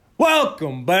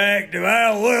Welcome back to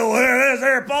our little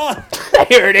here, Paul.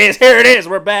 Here it is,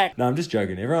 we're back. No, I'm just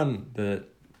joking. Everyone that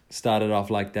started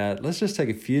off like that, let's just take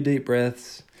a few deep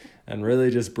breaths and really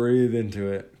just breathe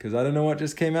into it. Because I don't know what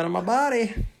just came out of my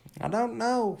body. I don't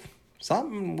know.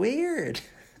 Something weird.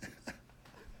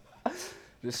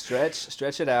 Just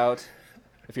stretch it out.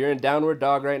 If you're in downward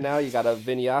dog right now, you got to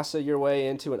vinyasa your way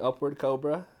into an upward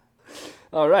cobra.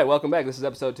 All right, welcome back. This is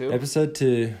episode 2. Episode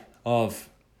 2 of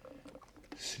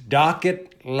Dock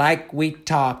It Like We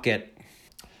Talk It.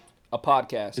 A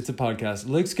podcast. It's a podcast.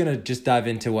 Luke's going to just dive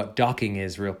into what docking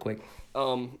is real quick.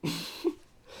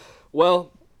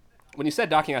 Well, when you said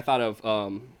docking, I thought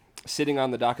of Sitting on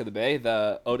the Dock of the Bay,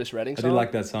 the Otis Redding song. I do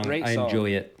like that song. Great I song.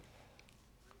 enjoy it.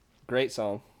 Great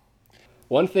song.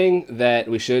 One thing that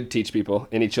we should teach people,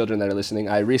 any children that are listening,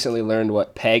 I recently learned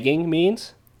what pegging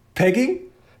means. Pegging?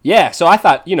 Yeah, so I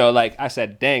thought, like I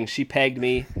said, dang, she pegged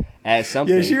me as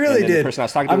something. Yeah, she really and then did. The person I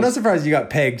was talking to I'm not surprised you got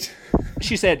pegged.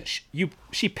 She said,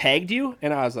 she pegged you?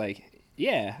 And I was like,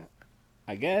 yeah,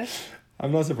 I guess.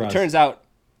 I'm not surprised. Turns out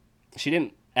she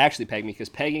didn't actually peg me, because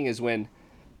pegging is when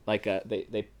like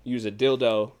they use a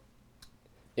dildo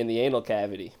in the anal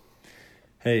cavity.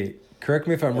 Hey, correct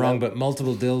me if I'm wrong, but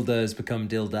multiple dildos become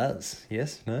dildas.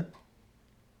 Yes? No?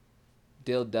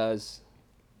 Dildos.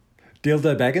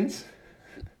 Dildo Baggins?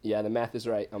 Yeah, the math is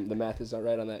right. The math is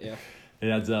right on that, yeah. It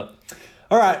adds up.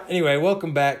 All right. Anyway,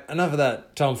 welcome back. Enough of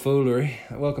that tomfoolery.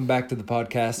 Welcome back to the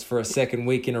podcast for a second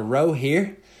week in a row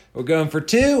here. We're going for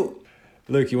 2.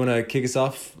 Luke, you want to kick us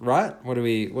off, right? What are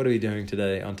we doing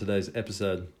today on today's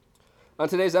episode? On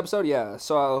today's episode, yeah.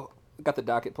 So I got the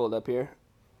docket pulled up here.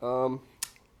 Oh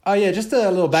yeah, just a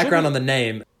little background on the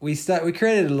name. We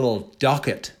created a little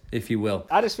docket, if you will.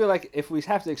 I just feel like if we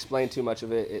have to explain too much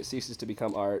of it, it ceases to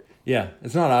become art. Yeah,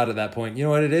 it's not art at that point. You know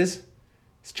what it is?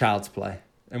 It's child's play.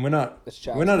 And we're not a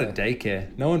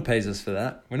daycare. No one pays us for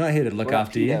that. We're not here to look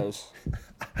after you.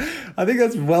 I think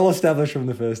that's well established from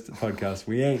the first podcast.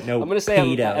 We ain't no pedos. I'm going to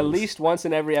say at least once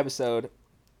in every episode,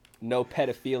 no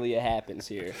pedophilia happens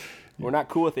here. We're not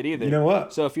cool with it either. You know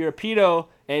what? So if you're a pedo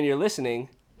and you're listening...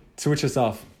 Switch us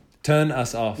off. Turn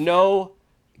us off. No,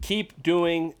 keep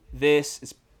doing this.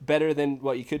 It's better than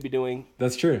what you could be doing.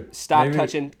 That's true. Stop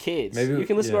touching kids. Maybe, you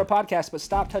can listen to our podcast, but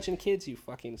stop touching kids, you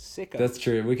fucking sicko. That's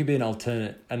true. We could be an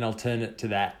alternate to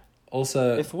that.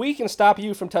 Also, if we can stop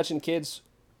you from touching kids,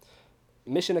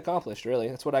 mission accomplished, really.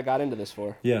 That's what I got into this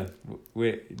for. Yeah.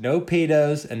 No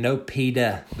pedos and no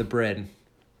PETA, the bread.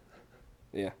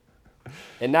 Yeah.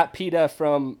 And not PETA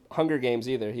from Hunger Games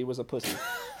either. He was a pussy.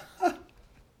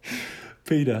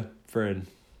 PETA, Fred.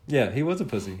 Yeah, he was a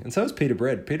pussy. And so is Peter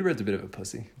Bread. Peter Bread's a bit of a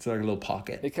pussy. It's like a little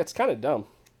pocket. It's kind of dumb.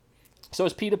 So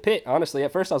is Peter Pitt. Honestly,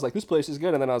 at first I was like, this place is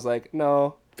good. And then I was like,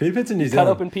 no. Peter Pitt's in New Zealand.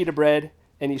 Cut open Peter Bread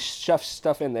and he stuffs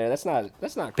stuff in there. That's not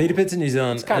cool. Peter Pitt's in New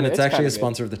Zealand, and it's actually a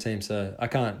sponsor of the team, so I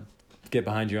can't get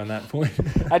behind you on that point.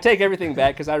 I take everything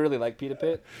back because I really like Peter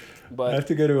Pitt. But I have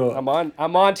to go to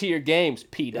I'm on to your games,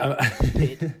 Peter.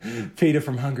 Peter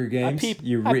from Hunger Games. I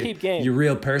peep game. You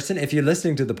real person. If you're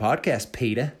listening to the podcast,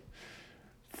 Peter,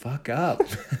 fuck up.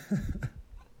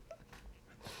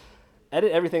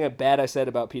 Edit everything bad I said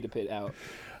about Peter Pitt out.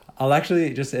 I'll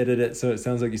actually just edit it so it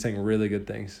sounds like you're saying really good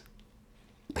things.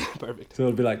 Perfect. So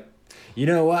it'll be like, you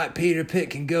know what? Peter Pitt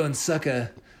can go and suck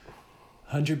a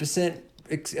 100%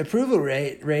 approval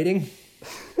rating.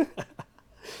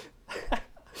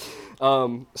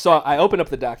 So I opened up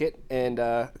the docket, and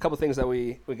a couple things that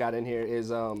we got in here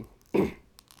is we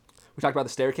talked about the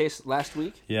staircase last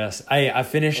week. Yes, I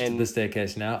finished the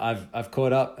staircase now. I've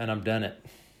caught up and I've done it.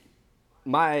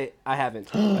 I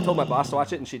haven't. I told my boss to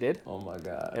watch it, and she did. Oh my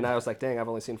god! And I was like, dang, I've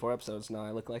only seen 4 episodes. Now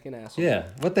I look like an asshole. Yeah,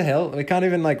 what the hell? We can't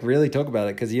even really talk about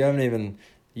it because you haven't even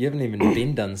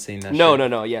been done seeing that.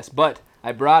 No. Yes, but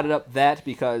I brought it up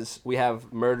because we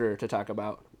have murder to talk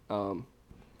about.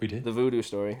 We did the voodoo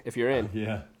story. If you're in,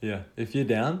 yeah. If you're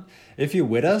down, if you're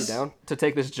with us, down to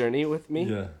take this journey with me.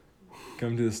 Yeah,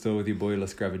 come to the store with your boy.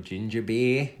 Let's grab a ginger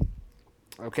beer.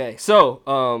 Okay,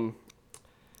 so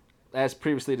as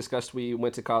previously discussed, we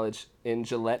went to college in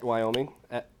Gillette, Wyoming.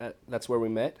 That's where we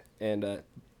met, and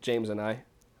James and I,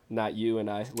 not you and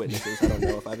I, witnesses. I don't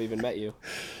know if I've even met you.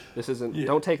 This isn't. Yeah.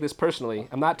 Don't take this personally.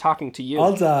 I'm not talking to you.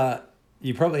 Odds are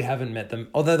you probably haven't met them.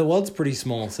 Although the world's pretty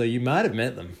small, so you might have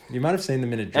met them. You might have seen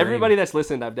them in a dream. Everybody that's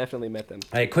listened, I've definitely met them.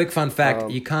 Hey, quick fun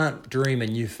fact: you can't dream a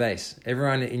new face.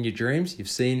 Everyone in your dreams you've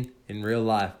seen in real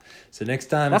life. So next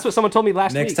time... That's what someone told me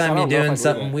last week. Next time you're doing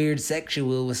something weird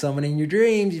sexual with someone in your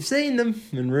dreams, you've seen them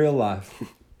in real life.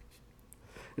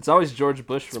 It's always George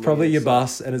Bush for me. It's probably your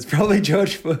boss, and it's probably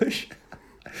George Bush.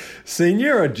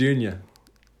 Senior or junior?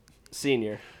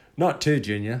 Senior. Not too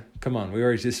junior. Come on, we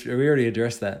already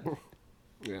addressed that.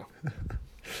 Yeah.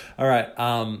 All right.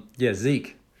 Yeah,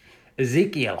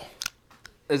 Ezekiel.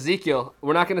 Ezekiel.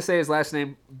 We're not going to say his last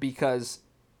name because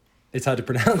It's hard to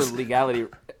for pronounce.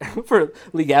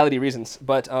 legality reasons.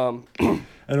 But And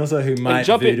also who might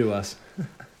jump in. voodoo us.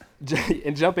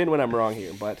 and jump in when I'm wrong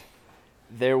here, but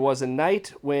there was a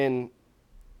night when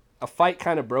a fight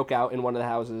kind of broke out in one of the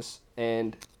houses,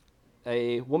 and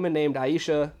a woman named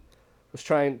Aisha was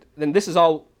trying. Then this is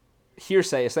all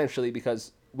hearsay essentially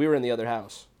because we were in the other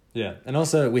house. Yeah. And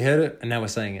also we heard it and now we're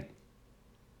saying it.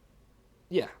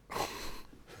 Yeah.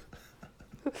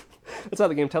 That's how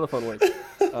the game telephone works.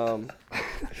 But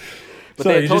So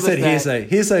they you told just said us that- hearsay.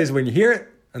 Hearsay is when you hear it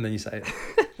and then you say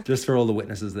it. Just for all the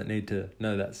witnesses that need to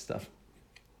know that stuff.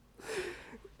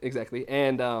 Exactly.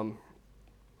 And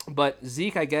but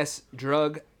Zeke, I guess,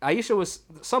 Aisha was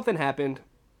something happened.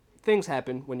 Things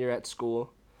happen when you're at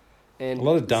school. And A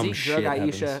lot of dumb Zeke shit drug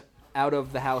Aisha happens. out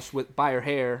of the house by her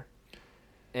hair,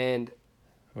 and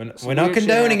We're Some not weird shit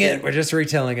condoning it. happened. We're just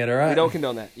retelling it, all right? we don't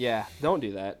condone that. Yeah, don't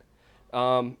do that.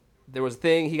 There was a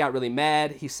thing. He got really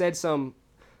mad. He said some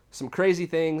crazy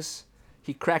things.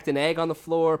 He cracked an egg on the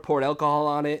floor, poured alcohol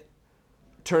on it,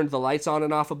 turned the lights on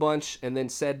and off a bunch, and then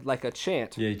said like a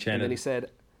chant. Yeah, he And chanted. then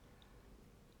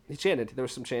he chanted. There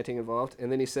was some chanting involved.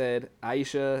 And then he said,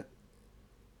 Aisha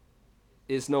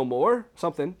is no more?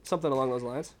 Something along those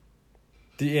lines.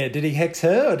 Did he hex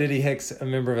her or did he hex a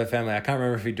member of her family? I can't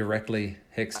remember if he directly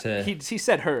hexed her. He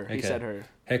said her. He Okay. said her.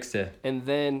 Hexed her. And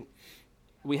then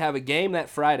we have a game that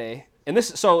Friday. And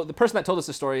so the person that told us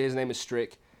the story, his name is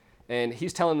Strick. And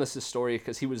he's telling us this story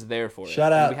because he was there for it.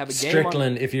 Shout And out we have a game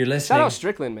Strickland if you're listening. Shout out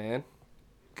Strickland, man.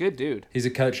 Good dude. He's a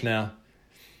coach now.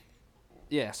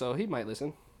 Yeah, so he might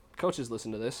listen. Coaches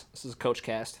listen to this. This is Coach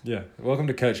Cast. Yeah. Welcome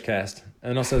to Coach Cast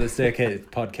and also the Staircase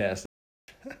podcast.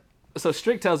 So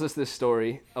Strick tells us this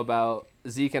story about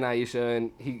Zeke and Aisha,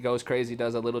 and he goes crazy,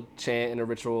 does a little chant and a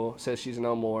ritual, says she's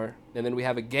no more. And then we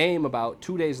have a game about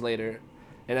 2 days later.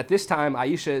 And at this time,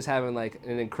 Aisha is having like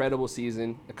an incredible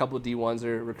season. A couple of D1s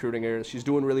are recruiting her. She's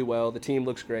doing really well. The team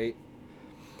looks great.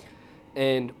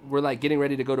 And we're like getting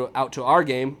ready to go out to our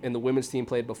game, and the women's team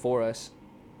played before us.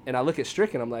 And I look at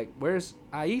Strick and I'm like, where's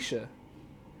Aisha?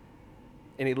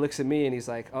 And he looks at me and he's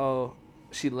like, oh,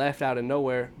 she left out of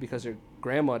nowhere because her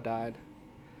grandma died.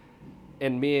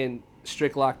 And me and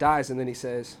Strick locked eyes, and then he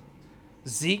says,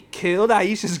 Zeke killed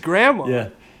Aisha's grandma. Yeah.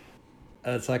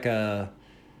 It's like a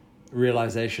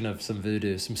realization of some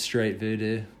voodoo, some straight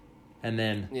voodoo. And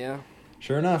then, Yeah.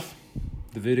 sure enough,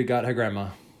 the voodoo got her grandma.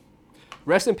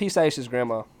 Rest in peace, Aisha's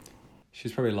grandma.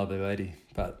 She's probably a lovely lady,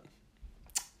 but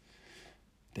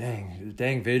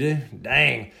dang voodoo,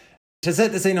 dang. To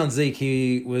set the scene on Zeke,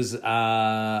 he was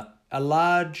a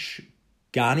large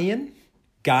Ghanaian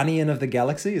of the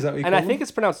galaxy. Is that what you call And I him? think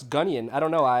it's pronounced Gunyan. I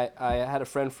don't know. I had a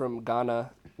friend from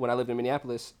Ghana when I lived in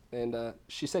Minneapolis, and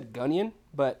she said Gunyan,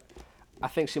 but I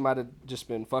think she might have just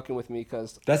been fucking with me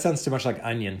because That sounds too much like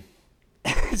onion.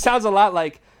 it sounds a lot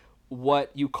like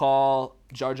what you call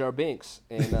Jar Jar Binks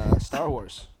in Star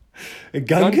Wars. A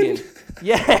Gungan?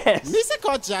 Yes. Lisa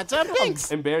called Jar Jar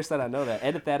Binks. Embarrassed that I know that.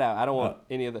 Edit that out. I don't want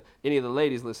any of the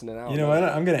ladies listening. I don't You know what?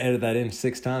 I'm going to edit that in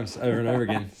 6 times over and over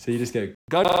again. So you just go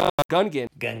Gungan.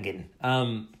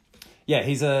 Gungan. Yeah,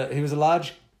 he was a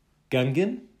large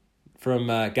Gungan from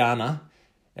Ghana,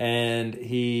 and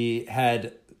he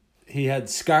had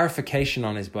scarification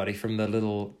on his body from the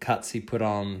little cuts he put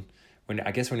on when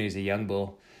he was a young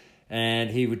bull,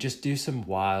 and he would just do some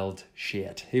wild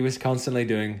shit. He was constantly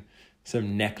doing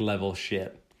some neck level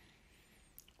shit.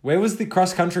 Where was the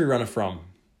cross country runner from?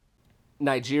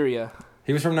 Nigeria.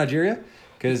 He was from Nigeria?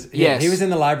 Because Yes. he was in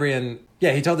the library and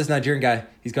he told this Nigerian guy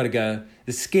he's got to go.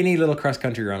 This skinny little cross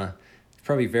country runner.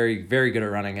 Probably very, very good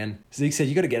at running. And Zeke said,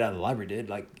 you got to get out of the library, dude.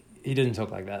 Like, he didn't talk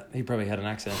like that. He probably had an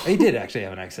accent. He did actually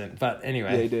have an accent. But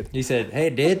anyway. Yeah, he did. He said, hey,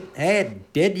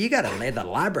 dude, you got to leave the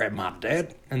library, my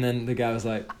dude. And then the guy was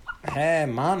like, hey,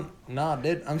 man, no,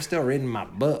 dude, I'm still reading my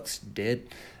books, dude.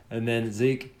 And then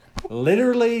Zeke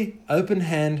literally open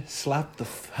hand slapped the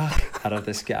fuck out of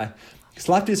this guy.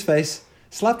 Slapped his face.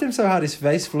 Slapped him so hard his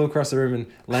face flew across the room and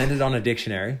landed on a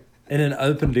dictionary, in an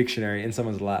open dictionary in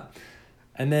someone's lap.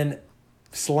 And then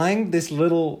slanged this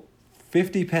little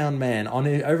 50-pound man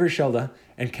over his shoulder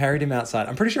and carried him outside.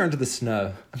 I'm pretty sure into the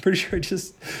snow. I'm pretty sure it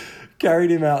just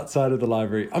carried him outside of the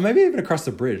library. Or maybe even across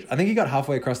the bridge. I think he got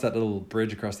halfway across that little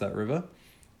bridge across that river.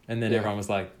 And then everyone was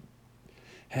like,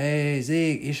 hey,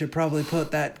 Zeke, you should probably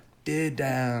put that dude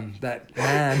down, that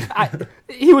man.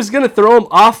 He was going to throw him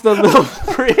off the little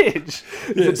bridge.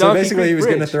 Yeah, so basically he was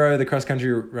going to throw the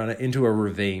cross-country runner into a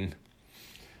ravine.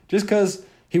 Just because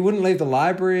he wouldn't leave the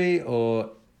library, or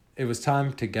it was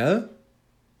time to go.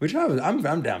 Which I'm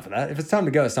down for that. If it's time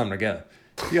to go, it's time to go.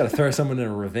 You got to throw someone in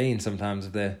a ravine sometimes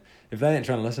if they ain't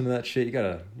trying to listen to that shit. You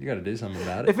gotta do something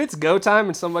about it. If it's go time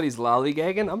and somebody's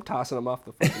lollygagging, I'm tossing them off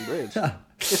the fucking bridge.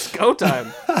 It's go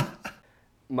time.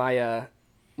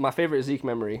 My favorite Zeke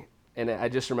memory, and I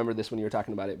just remembered this when you were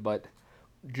talking about it, but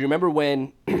do you remember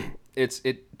when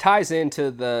it ties into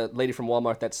the lady from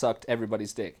Walmart that sucked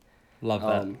everybody's dick? Love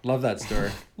that. Love that story.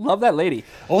 Love that lady.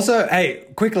 Also, hey,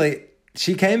 quickly,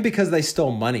 she came because they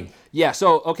stole money. Yeah,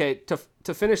 so, okay,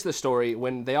 to finish the story,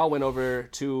 when they all went over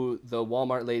to the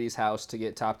Walmart lady's house to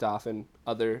get topped off and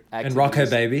other activities. And rock her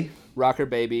baby. Rock her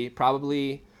baby.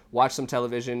 Probably watch some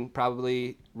television.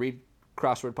 Probably read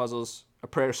crossword puzzles. A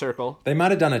prayer circle. They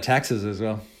might have done her taxes as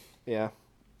well. Yeah.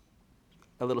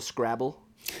 A little Scrabble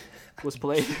was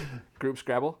played. Group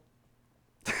Scrabble.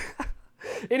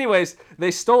 Anyways,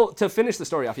 to finish the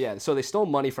story off, yeah, so they stole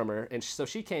money from her, and so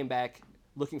she came back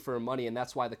looking for her money, and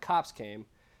that's why the cops came,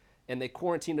 and they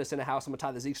quarantined us in a house. I'm going to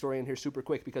tie the Zeke story in here super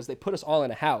quick, because they put us all in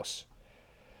a house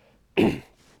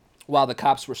while the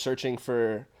cops were searching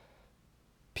for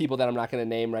people that I'm not going to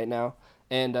name right now.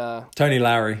 And Tony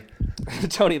Lowry.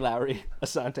 Tony Lowry,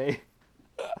 Asante,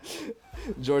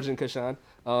 George and Kashan.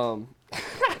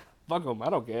 Fuck them, I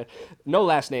don't care. No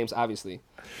last names, obviously.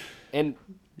 And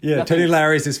yeah, Tony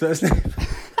Lowry's his first name.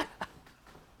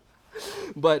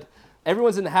 But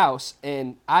everyone's in the house,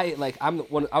 and I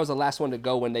was the last one to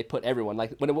go when they put everyone.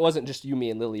 Like when it wasn't just you, me,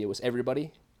 and Lily, it was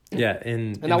everybody. Yeah,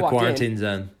 in the quarantine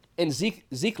zone. And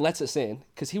Zeke lets us in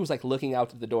because he was like looking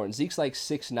out the door, and Zeke's like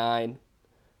 6'9",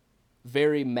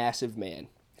 very massive man.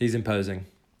 He's imposing.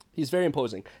 He's very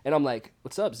imposing. And I'm like,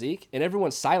 what's up, Zeke? And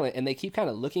everyone's silent, and they keep kind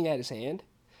of looking at his hand.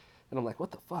 And I'm like,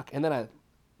 what the fuck? And then I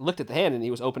looked at the hand, and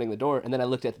he was opening the door. And then I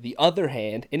looked at the other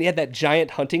hand, and he had that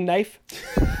giant hunting knife.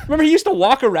 Remember, he used to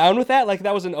walk around with that like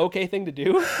that was an okay thing to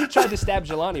do? He tried to stab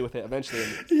Jelani with it eventually,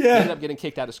 and he ended up getting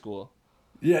kicked out of school.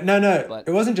 Yeah, no. But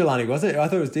it wasn't Jelani, was it? I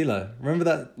thought it was D'Lo. Remember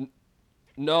that?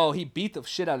 No, he beat the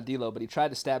shit out of D'Lo, but he tried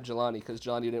to stab Jelani because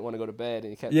Jelani didn't want to go to bed,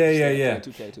 and he kept playing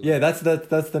 2K. Yeah, that's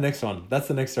the next one. That's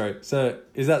the next story. So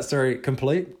is that story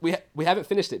complete? We haven't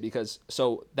finished it because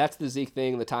that's the Zeke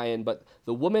thing, the tie-in. But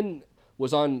the woman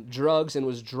was on drugs and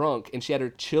was drunk, and she had her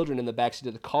children in the backseat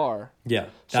of the car. Yeah,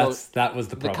 that was the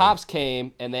problem. The cops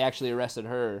came and they actually arrested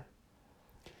her,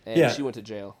 and she went to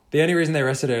jail. The only reason they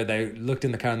arrested her, they looked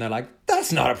in the car and they're like,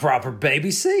 "That's not a proper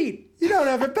baby seat. You don't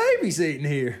have a baby seat in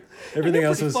here." Everything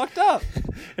else was fucked up.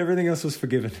 Everything else was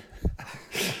forgiven.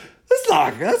 That's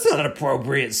not an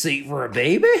appropriate seat for a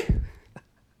baby.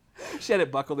 She had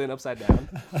it buckled in upside down.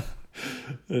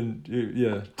 And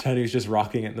Tony was just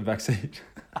rocking it in the back seat.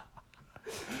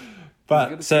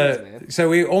 But so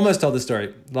we almost told the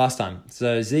story last time.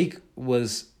 So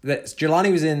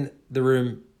Jelani was in the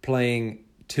room playing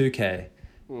 2K,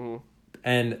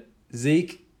 and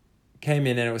Zeke came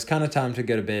in, and it was kind of time to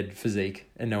go to bed for Zeke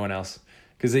and no one else,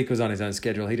 because Zeke was on his own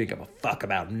schedule. He didn't give a fuck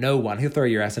about no one. He'll throw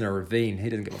your ass in a ravine. He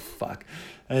didn't give a fuck.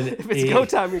 And if it's go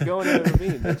time, you're going in a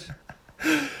ravine, bitch.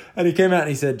 And he came out and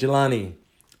he said, "Jelani,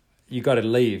 you got to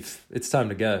leave. It's time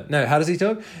to go." No, how does he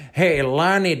talk? "Hey,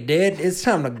 Lonnie, dude, it's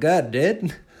time to go,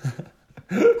 dude."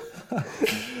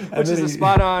 Which is a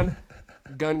spot-on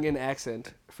Gungan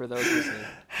accent for those listening.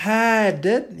 "Hi,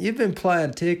 dude, you've been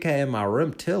playing 2K in my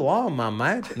room too long, my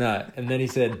mate." No, and then he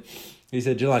said,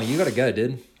 "Jelani, you got to go,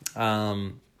 dude.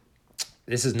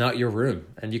 This is not your room,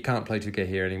 and you can't play 2K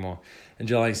here anymore." And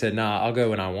Jelani said, "Nah, I'll go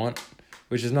when I want,"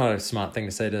 which is not a smart thing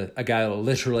to say to a guy who'll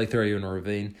literally throw you in a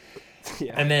ravine.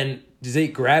 Yeah. And then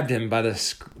Zeke grabbed him by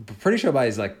pretty sure by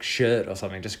his like shirt or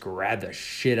something, just grabbed the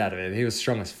shit out of him. He was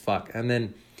strong as fuck. And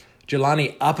then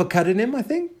Jelani uppercutted him, I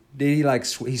think. Did he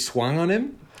he swung on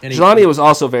him? And Jelani was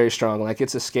also very strong. Like there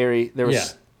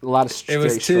was a lot of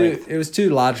strength. It was two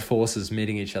large forces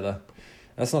meeting each other.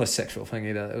 That's not a sexual thing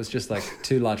either. It was just like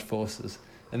two large forces.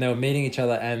 And they were meeting each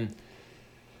other,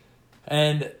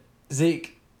 and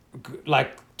Zeke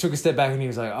like took a step back and he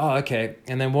was like, "Oh, okay,"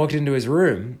 and then walked into his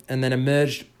room and then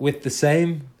emerged with the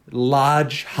same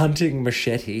large hunting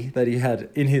machete that he had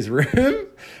in his room,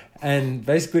 and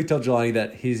basically told Jelani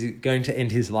that he's going to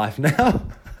end his life now.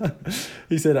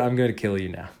 He said, "I'm going to kill you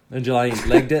now." And Jelani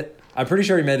legged it. I'm pretty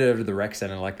sure he made it over to the rec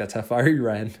center. Like that's how far he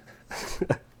ran.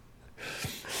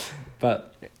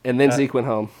 And then Zeke went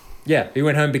home. Yeah, he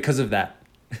went home because of that.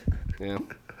 Yeah.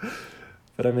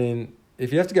 But I mean,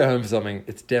 if you have to go home for something,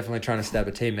 it's definitely trying to stab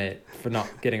a teammate for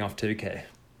not getting off 2K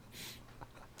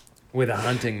with a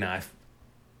hunting knife.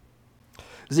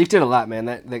 Zeke did a lot, man.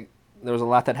 There was a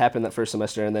lot that happened that first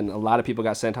semester, and then a lot of people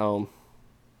got sent home.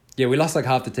 Yeah, we lost like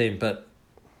half the team, but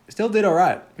we still did all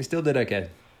right. We still did okay.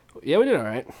 Yeah, we did all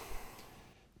right.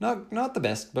 Not the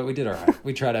best, but we did all right.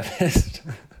 We tried our best.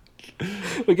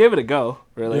 We gave it a go,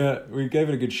 really. Yeah, we gave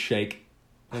it a good shake.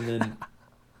 And then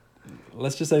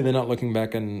let's just say they're not looking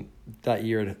back on that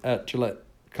year at Gillette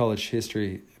College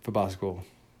history for basketball.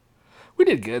 We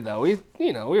did good though. We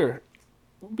beat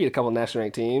a couple of national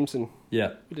ranked teams, and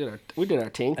Yeah. we did our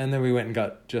thing. And then we went and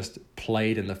got just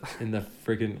played in the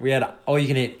freaking. We had all you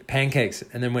can eat pancakes,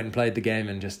 and then went and played the game,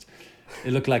 and just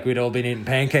it looked like we'd all been eating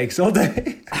pancakes all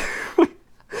day.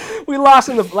 We lost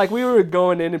we were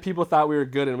going in and people thought we were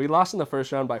good, and we lost in the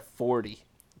first round by 40.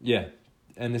 Yeah,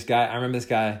 and I remember this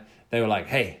guy. They were like,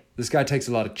 "Hey, this guy takes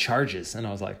a lot of charges," and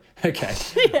I was like, "Okay,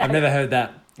 Yeah. I've never heard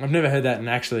that. And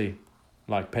actually,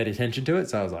 like, paid attention to it."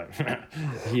 So I was like,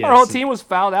 "Yeah." Our whole team was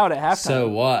fouled out at halftime. So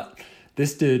what?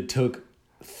 This dude took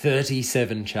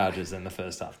 37 charges in the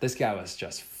first half. This guy was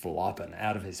just flopping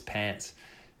out of his pants.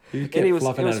 He kept and it was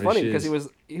flopping out of funny his because shoes.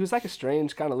 he was like a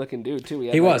strange kind of looking dude too.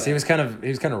 He was kind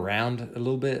of round a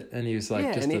little bit, and he was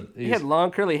like he had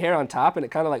long curly hair on top, and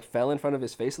it kind of like fell in front of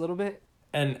his face a little bit.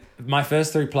 And my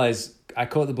first 3 plays, I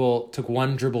caught the ball, took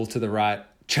 1 dribble to the right,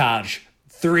 charge,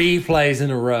 3 plays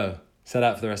in a row, set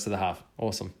out for the rest of the half.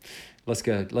 Awesome, let's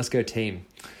go team.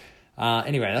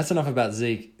 Anyway, that's enough about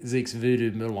Zeke's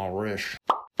voodoo Moulin Rouge.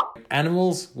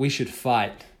 Animals we should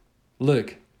fight.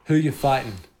 Luke, who you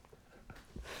fighting?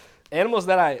 Animals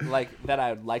that I'd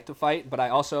like to fight, but I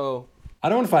don't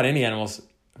want to fight any animals.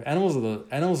 Animals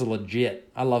are legit.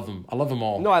 I love them. I love them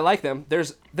all. No, I like them.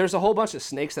 There's a whole bunch of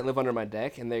snakes that live under my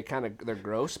deck, and they're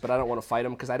gross, but I don't want to fight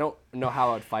them because I don't know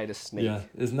how I'd fight a snake. Yeah,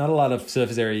 there's not a lot of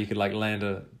surface area you could like land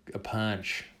a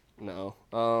punch. No.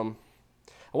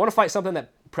 I want to fight something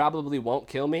that probably won't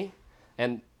kill me,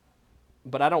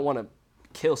 but I don't want to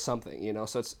kill something, you know.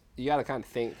 So you got to kind of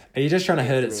think. Are you just trying to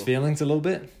hurt its feelings a little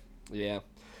bit? Yeah,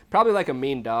 probably like a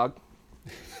mean dog.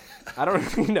 I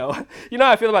don't really know. You know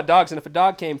how I feel about dogs, and if a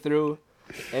dog came through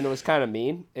and it was kind of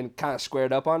mean and kind of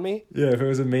squared up on me. Yeah, if it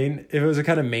was a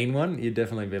kind of mean one, you'd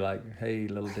definitely be like, "Hey,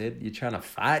 little dude, you trying to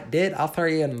fight, dude? I'll throw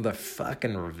you in the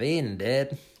fucking ravine,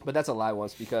 dude." But that's a lie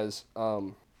once because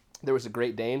there was a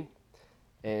Great Dane,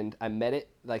 and I met it.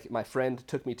 Like my friend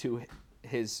took me to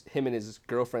him and his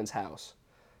girlfriend's house,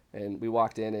 and we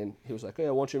walked in, and he was like, "Hey,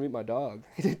 I want you to meet my dog."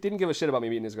 He didn't give a shit about me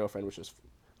meeting his girlfriend, which was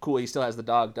cool. He still has the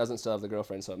dog, doesn't still have the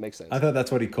girlfriend, so it makes sense. I thought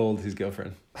that's what he called his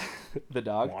girlfriend. The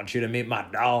dog. I want you to meet my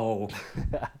dog.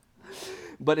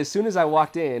 But as soon as I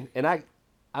walked in, and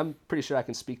I'm pretty sure I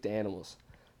can speak to animals,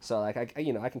 so like I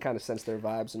can kind of sense their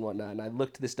vibes and whatnot. And I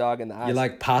looked this dog in the eyes. You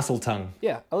like parcel tongue.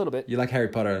 Yeah, a little bit. You like Harry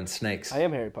Potter and snakes. I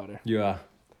am Harry Potter. You are.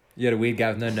 You had a weird guy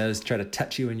with no nose try to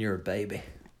touch you when you were a baby.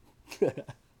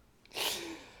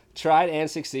 Tried and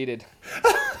succeeded.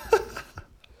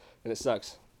 And it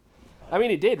sucks. I mean,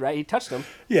 he did, right? He touched him.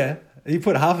 Yeah, he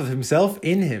put half of himself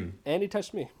in him. And he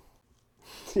touched me.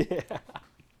 Yeah.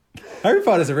 Harry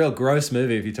Potter's a real gross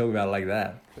movie if you talk about it like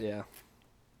that. Yeah.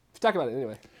 Let's talk about it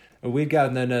anyway. A weird guy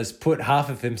with no nose put half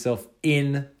of himself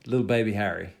in little baby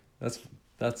Harry. That's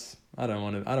I don't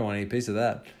want any piece of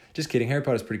that. Just kidding. Harry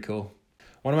Potter's pretty cool.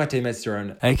 One of my teammates,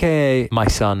 Jerome, aka my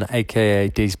son, aka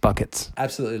D's Buckets,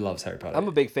 absolutely loves Harry Potter. I'm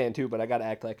a big fan too, but I gotta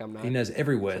act like I'm not. He knows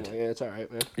every word. Yeah, it's all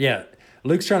right, man. Yeah,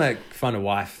 Luke's trying to find a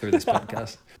wife through this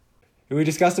podcast. We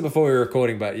discussed it before we were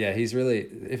recording, but yeah, he's really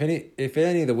if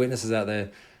any of the witnesses out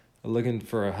there are looking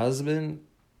for a husband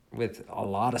with a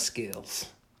lot of skills,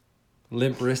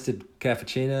 limp-wristed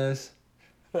cappuccinos,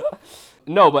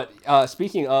 No, but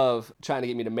speaking of trying to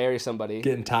get me to marry somebody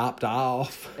getting topped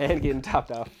off, and getting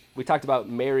topped off, we talked about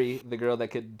Mary, the girl that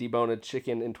could debone a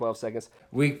chicken in 12 seconds.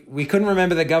 We couldn't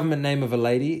remember the government name of a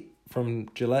lady from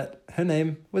Gillette. Her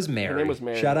name was Mary. Her name was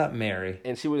Mary. Shout out Mary.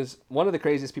 And she was one of the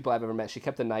craziest people I've ever met. She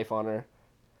kept a knife on her.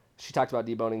 She talked about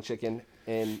deboning chicken,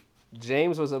 and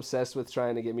James was obsessed with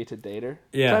trying to get me to date her.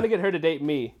 Yeah. Trying to get her to date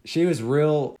me. She was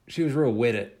real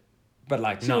with it, but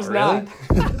like She not was really.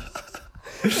 not.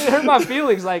 It hurt my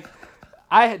feelings. Like,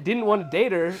 I didn't want to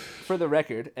date her, for the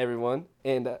record, everyone.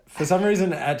 And For some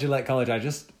reason at Gillette College, I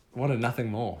just wanted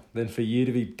nothing more than for you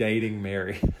to be dating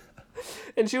Mary.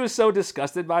 and she was so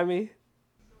disgusted by me.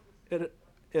 It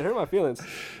hurt my feelings.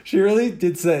 She really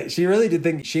did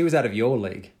think she was out of your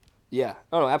league. Yeah.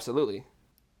 Oh, no, absolutely.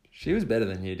 She was better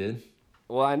than you did.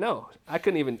 Well, I know. I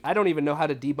don't even know how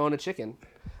to debone a chicken.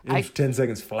 In 10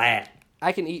 seconds flat.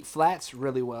 I can eat flats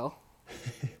really well.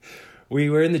 We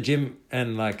were in the gym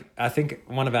and like I think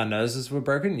one of our noses were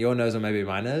broken. Your nose or maybe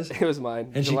my nose. It was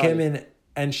mine. And she came in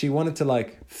and she wanted to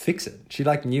like fix it. She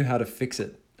like knew how to fix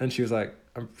it. And she was like,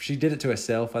 she did it to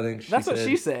herself, I think. That's what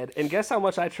she said. And guess how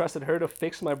much I trusted her to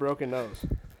fix my broken nose?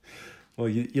 Well,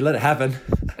 you let it happen.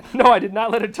 No, I did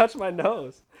not let her touch my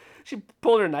nose. She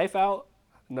pulled her knife out.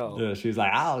 No. Yeah, she was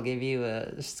like, I'll give you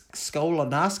a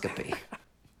colonoscopy.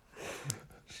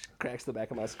 Cracks the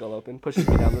back of my skull open, pushes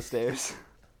me down the stairs.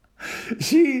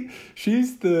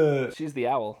 She's the She's the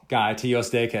owl. guy to your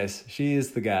staircase. She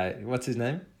is the guy. What's his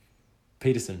name?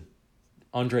 Peterson.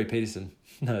 Andre Peterson.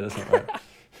 No, that's not right.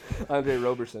 Andre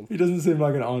Roberson. He doesn't seem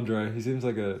like an Andre. He seems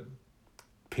like a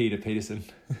Peter Peterson.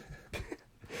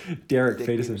 Derek Dick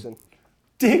Peterson.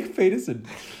 Dick Peterson.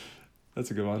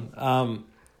 That's a good one.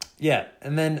 Yeah,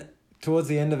 and then towards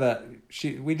the end of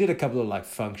it, we did a couple of like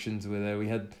functions with her. We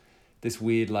had this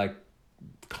weird like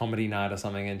comedy night or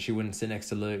something, and she wouldn't sit next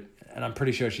to Luke. And I'm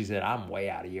pretty sure she said, "I'm way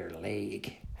out of your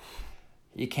league.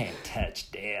 You can't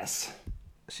touch this."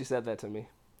 She said that to me.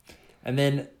 And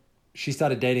then she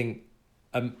started dating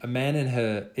a man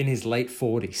in his late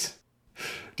 40s.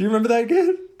 Do you remember that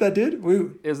kid? That did?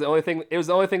 It was the only thing. It was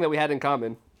the only thing that we had in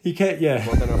common. He can't. Yeah.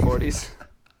 Both in our 40s.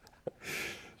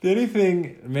 The only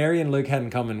thing Mary and Luke had in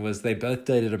common was they both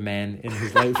dated a man in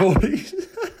his late 40s.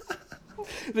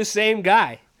 The same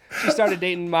guy. She started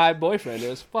dating my boyfriend. It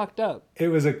was fucked up. It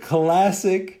was a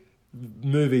classic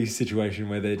movie situation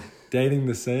where they're dating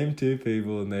the same two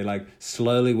people and they like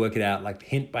slowly work it out like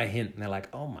hint by hint, and they're like,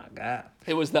 oh my God.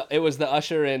 It was the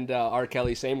Usher and R.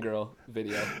 Kelly Same Girl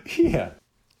video. Yeah.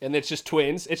 And it's just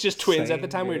twins. It's just twins. Same At the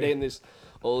time we were girl. dating this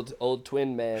old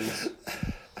twin men.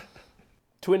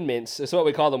 Twin mints. That's what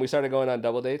we call them. We started going on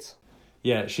double dates.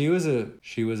 Yeah, she was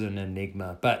an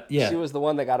enigma. But yeah. She was the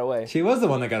one that got away. She was the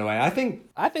one that got away. I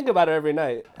think about her every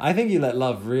night. you let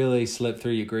love really slip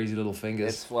through your greasy little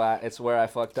fingers. It's where I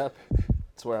fucked up.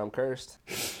 It's where I'm cursed.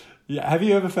 Yeah, have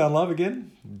you ever found love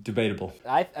again? Debatable.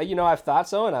 I've thought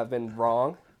so, and I've been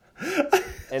wrong.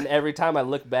 And every time I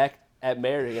look back at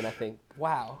Mary, and I think,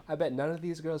 wow, I bet none of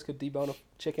these girls could debone a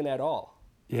chicken at all.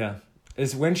 Yeah.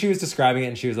 It's when she was describing it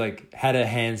and she was like, had her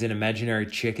hands in imaginary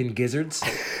chicken gizzards.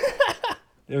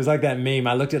 It was like that meme.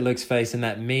 I looked at Luke's face and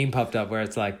that meme popped up where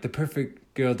it's like, the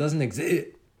perfect girl doesn't exist.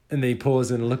 And then he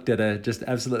paused and looked at her, just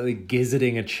absolutely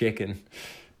gizzarding a chicken.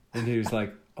 And he was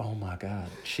like, oh my God,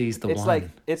 she's the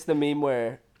one. It's the meme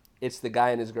where it's the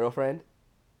guy and his girlfriend,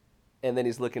 and then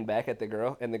he's looking back at the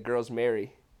girl, and the girl's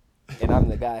Mary, and I'm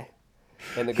the guy.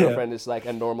 And the girlfriend is like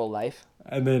a normal life.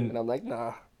 And then I'm like,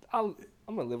 nah, I'm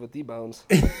going to live with D-Bones.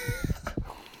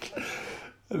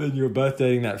 And then you were both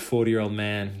dating that 40-year-old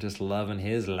man, just loving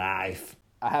his life.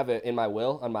 I have it in my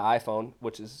will on my iPhone,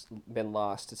 which has been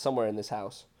lost. It's somewhere in this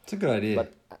house. It's a good idea.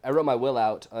 But I wrote my will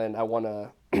out, and I want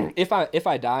to, if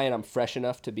I die and I'm fresh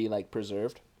enough to be like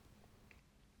preserved.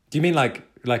 Do you mean like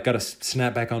got a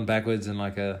snap back on backwards and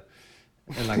like a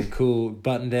cool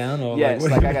button down? Or Yes,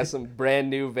 like I got some brand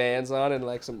new Vans on and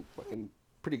like some fucking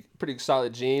pretty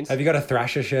solid jeans. Have you got a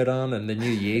Thrasher shirt on and the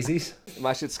new Yeezys?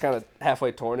 My shit's kind of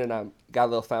halfway torn, and I got a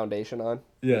little foundation on.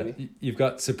 Yeah, maybe. you've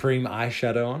got Supreme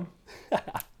eyeshadow on.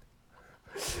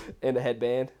 And a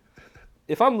headband.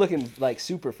 If I'm looking like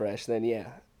super fresh, then yeah.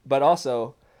 But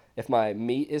also, if my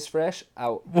meat is fresh,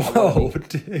 Whoa,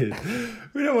 dude.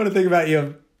 We don't want to think about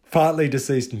your partly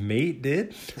deceased meat,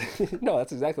 dude. No,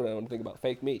 that's exactly what I want to think about.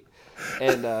 Fake meat.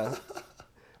 And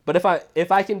but if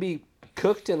I can be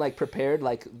cooked and like prepared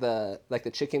like the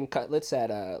chicken cutlets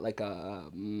at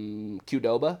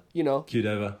Qdoba, you know.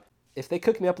 Qdoba. If they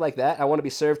cook me up like that, I want to be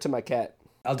served to my cat.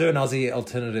 I'll do an Aussie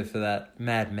alternative for that.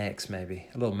 Mad Mex, maybe.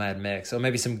 A little Mad Mex. Or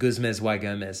maybe some Guzmez y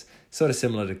Gomez. Sort of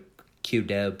similar to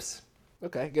Qdobs.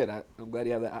 Okay, good. I'm glad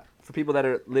you have that. For people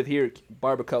that live here,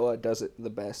 Barbacoa does it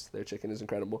the best. Their chicken is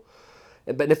incredible.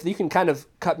 But if you can kind of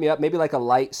cut me up, maybe like a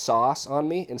light sauce on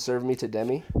me and serve me to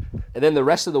Demi. And then the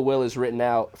rest of the will is written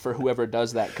out for whoever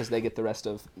does that, because they get the rest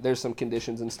of... There's some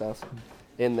conditions and stuff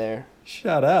in there.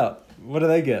 Shut up. What do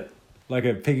they get? Like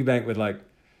a piggy bank with like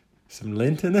some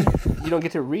lint in it? You don't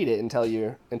get to read it until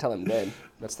I'm dead.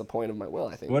 That's the point of my will,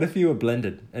 I think. What if you were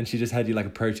blended and she just had you like a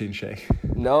protein shake?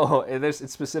 No,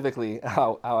 it's specifically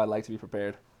how I like to be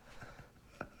prepared.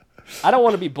 I don't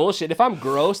want to be bullshit. If I'm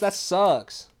gross, that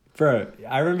sucks. Bro,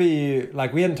 I remember you,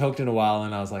 like, we hadn't talked in a while,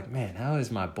 and I was like, man, how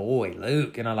is my boy,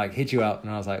 Luke? And I, like, hit you up,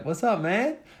 and I was like, what's up,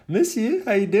 man? Miss you?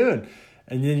 How you doing?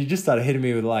 And then you just started hitting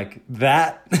me with, like,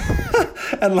 that.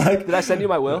 And, like... Did I send you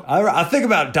my will? I think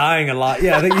about dying a lot.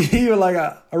 Yeah, I think you were like,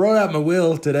 I wrote out my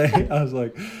will today. I was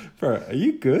like, bro, are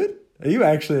you good? Are you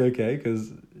actually okay?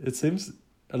 Because it seems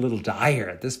a little dire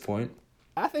at this point.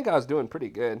 I think I was doing pretty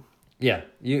good. Yeah,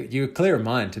 you're clear of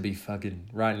mind to be fucking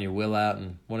writing your will out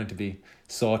and wanting to be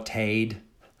sautéed.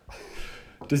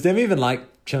 Does Demi even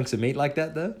like chunks of meat like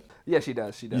that, though? Yeah, she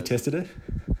does. She does. You tested it?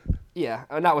 Yeah,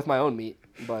 not with my own meat,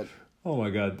 but... Oh my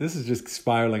God, this is just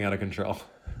spiraling out of control.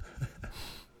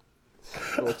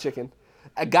 With chicken.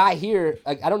 a guy here,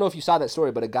 I don't know if you saw that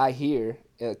story, but a guy here,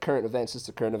 current events, it's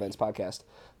a current events podcast,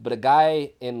 but a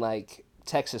guy in like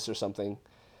Texas or something,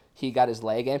 he got his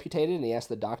leg amputated and he asked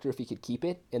the doctor if he could keep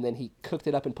it, and then he cooked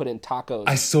it up and put it in tacos.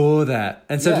 I saw that.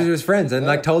 And so Yeah. did his friends, and Yeah.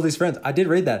 like told his friends. I did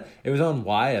read that. It was on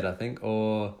Wired, I think,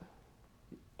 or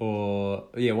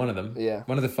yeah, one of them. Yeah.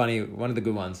 One of the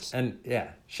good ones. And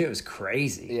yeah, shit was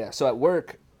crazy. Yeah, so at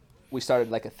work, we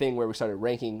started like a thing where we started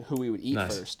ranking who we would eat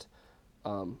Nice. first.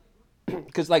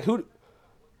 Because like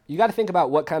you got to think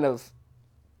about what kind of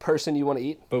person you want to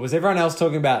eat. But was everyone else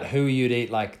talking about who you'd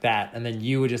eat like that, and then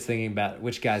you were just thinking about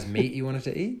which guy's meat you wanted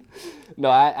to eat?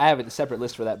 No, I have a separate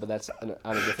list for that, but that's on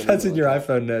a different. That's in email your account.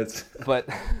 iPhone notes. But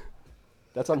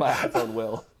that's on my iPhone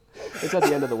will. It's at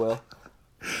the end of the will.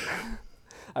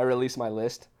 I release my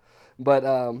list. But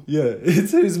Yeah,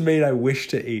 it's whose meat I wish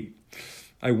to eat.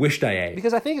 I wished I ate.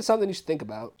 because I think it's something you should think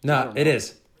about. I No, don't it know.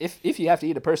 is. If you have to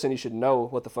eat a person, you should know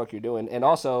what the fuck you're doing. And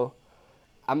also,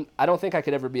 I don't think I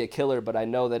could ever be a killer, but I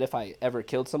know that if I ever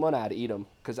killed someone, I'd eat them.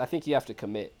 Because I think you have to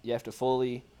commit. You have to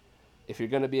fully, if you're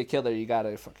going to be a killer, you got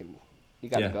to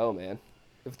Yeah. go, man.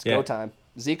 If it's Yeah. go time.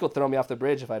 Zeke will throw me off the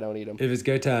bridge if I don't eat him. If it's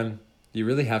go time, you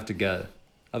really have to go.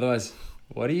 Otherwise,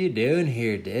 what are you doing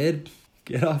here, dude?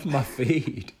 Get off my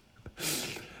feed.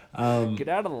 Get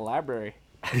out of the library.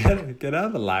 Get out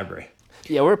of the library.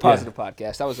 Yeah, we're a positive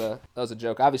podcast. That was a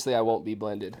joke. Obviously, I won't be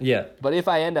blended. Yeah. But if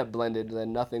I end up blended,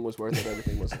 then nothing was worth it.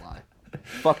 Everything was a lie.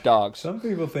 Fuck dogs. Some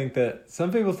people think that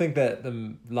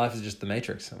the life is just the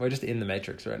Matrix. We're just in the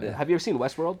Matrix right now. Have you ever seen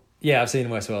Westworld? Yeah, I've seen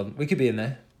Westworld. We could be in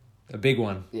there. A big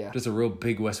one. Yeah. Just a real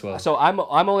big Westworld. So I'm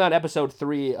only on episode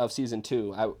 3 of season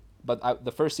 2. But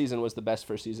the first season was the best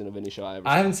first season of any show I ever saw.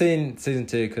 I haven't seen season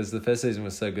 2 because the first season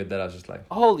was so good that I was just like,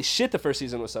 Holy shit, the first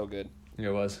season was so good. it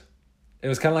was. It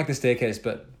was kind of like The Staircase,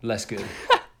 but less good.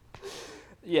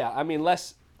 Yeah, I mean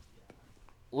less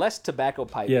tobacco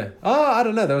pipe. Yeah. Oh, I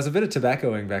don't know. There was a bit of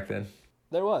tobaccoing back then.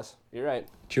 There was. You're right.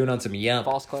 Chewing on some yum.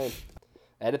 False claim.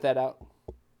 Edit that out.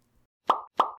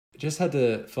 Just had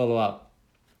to follow up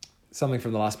something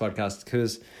from the last podcast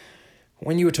because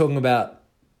when you were talking about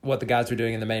what the guys were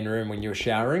doing in the main room when you were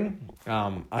showering,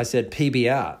 I said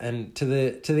PBR, and to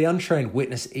the untrained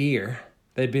witness ear,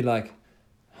 they'd be like,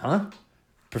 "Huh?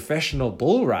 Professional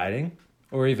bull riding,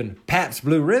 or even Pabst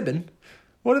Blue Ribbon?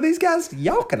 What are these guys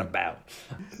yawking about?"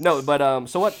 No, but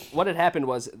so what had happened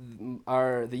was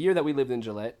the year that we lived in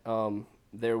Gillette,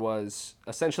 there was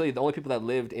essentially the only people that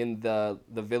lived in the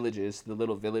villages, the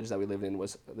little village that we lived in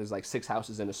there's like 6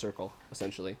 houses in a circle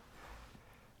essentially.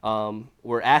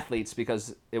 Were athletes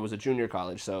because it was a junior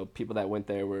college, so people that went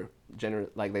there were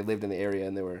like they lived in the area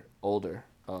and they were older.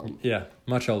 Yeah,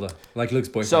 much older, like Luke's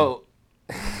boyfriend. So,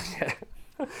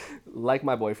 like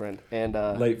my boyfriend, and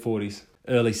Late 40s,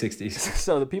 early 60s.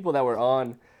 so the people that were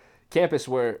on campus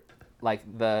were like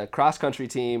the cross country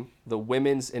team, the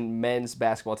women's and men's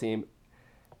basketball team,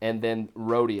 and then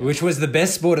rodeo. Which was the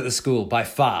best sport at the school by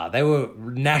far. They were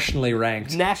nationally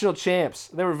ranked. National champs.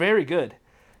 They were very good.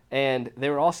 And they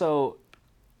were also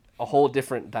a whole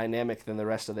different dynamic than the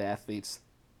rest of the athletes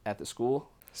at the school.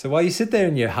 So while you sit there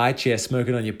in your high chair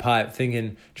smoking on your pipe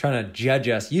thinking, trying to judge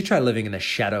us, you try living in the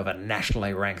shadow of a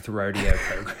nationally ranked rodeo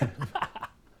program.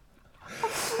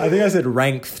 I think I said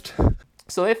ranked.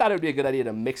 So they thought it would be a good idea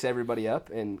to mix everybody up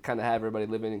and kind of have everybody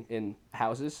living in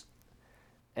houses.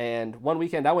 And one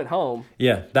weekend I went home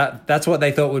Yeah, that's what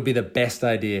they thought would be the best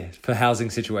idea for housing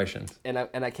situations. and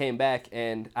I came back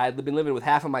and I'd been living with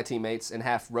half of my teammates and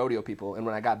half rodeo people. And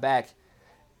when I got back,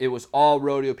 it was all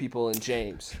rodeo people and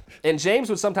James. And James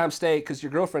would sometimes stay because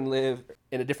your girlfriend lived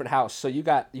in a different house. So you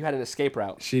had an escape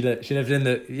route. She lived in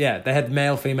they had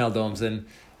male, female dorms, and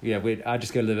I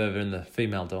just go live over in the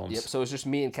female dorms. Yep. So it was just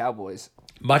me and cowboys.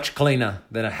 Much cleaner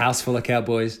than a house full of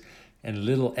cowboys and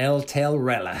little El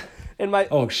Telrella. And my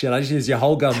Oh shit, I just used your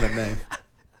whole government name.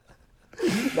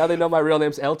 now they know my real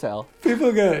name's Eltel. People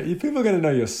are gonna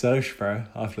know your soch, bro,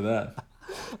 after that.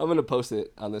 I'm gonna post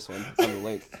it on this one on the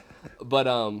link. But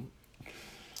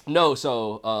no,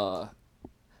 so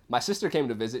my sister came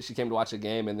to visit. She came to watch a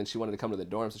game, and then she wanted to come to the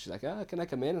dorm. So she's like, "Can I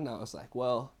come in?" And I was like,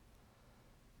 "Well,"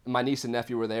 my niece and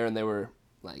nephew were there, and they were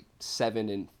like 7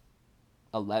 and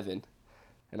 11.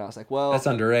 And I was like, "Well, That's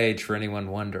underage for anyone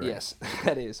wondering. yes,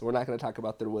 that is. We're not gonna talk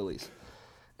about their willies."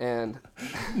 And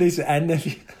Niece and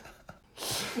nephew.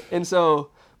 and so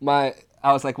I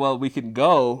was like, "Well, we can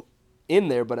go in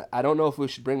there, but I don't know if we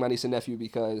should bring my niece and nephew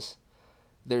because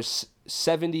there's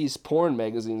 70s porn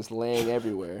magazines laying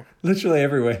everywhere Literally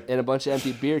everywhere. and a bunch of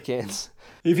empty beer cans."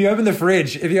 If you open the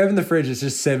fridge, it's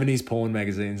just 70s porn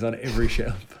magazines on every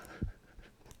shelf.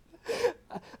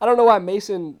 I don't know why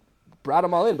Mason brought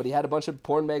them all in, but he had a bunch of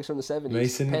porn mags from the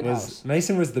 70s.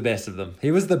 Mason was the best of them.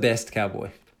 He was the best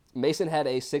cowboy. Mason had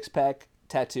a 6-pack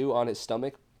tattoo on his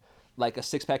stomach, like a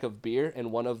 6-pack of beer,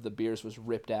 and one of the beers was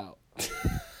ripped out.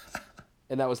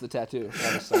 And that was the tattoo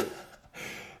on his stomach.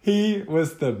 He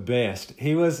was the best.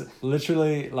 He was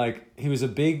literally he was a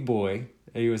big boy.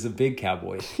 He was a big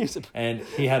cowboy. And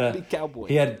he had a big cowboy.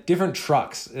 He had different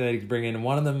trucks that he could bring in. And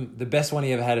one of them, the best one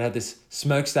he ever had this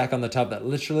smokestack on the top that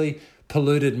literally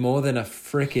polluted more than a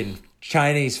freaking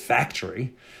Chinese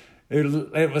factory.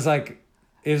 It was like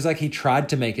he tried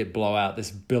to make it blow out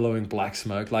this billowing black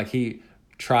smoke. Like he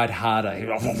tried harder.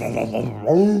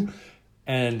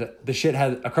 And the shit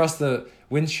had across the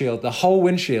windshield, the whole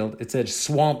windshield, it said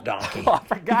Swamp Donkey. Oh, I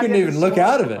forgot he couldn't even look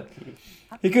out of it.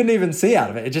 He couldn't even see out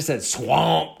of it. It just said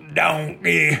Swamp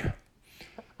Donkey.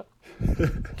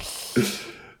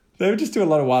 They would just do a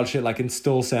lot of wild shit, like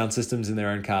install sound systems in their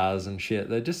own cars and shit.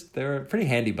 They were a pretty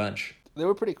handy bunch. They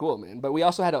were pretty cool, man. But we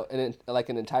also had an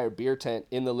entire beer tent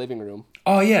in the living room.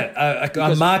 Oh yeah,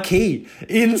 a marquee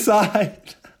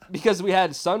inside. Because we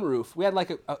had sunroof. We had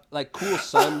a cool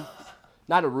sun,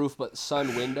 not a roof, but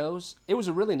sun windows. It was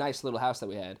a really nice little house that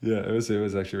we had. Yeah, it was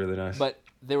actually really nice. But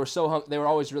they were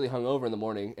always really hungover in the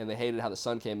morning, and they hated how the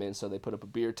sun came in, so they put up a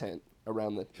beer tent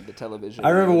around the television. I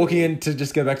remember walking in to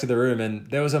just go back to the room, and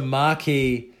there was a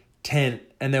marquee tent,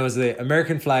 and there was the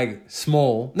American flag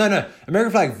small. No,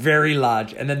 American flag very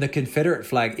large, and then the Confederate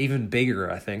flag even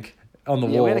bigger, I think, on the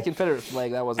wall. Yeah, we had a Confederate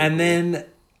flag. That wasn't. And cool. then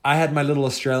I had my little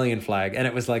Australian flag, and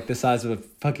it was like the size of a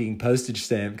fucking postage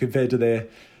stamp compared to their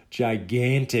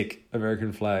gigantic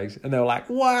American flags. And they were like,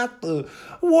 what the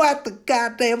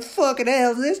goddamn fucking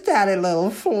hell is this tiny little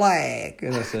flag?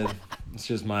 And I said, it's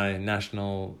just my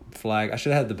national flag. I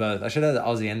should have had both. I should have had the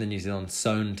Aussie and the New Zealand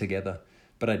sewn together,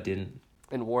 but I didn't.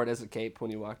 And wore it as a cape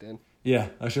when you walked in. Yeah,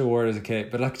 I should have wore it as a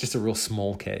cape, but like just a real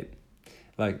small cape.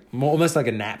 Like almost like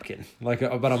a napkin, but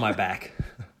on my back.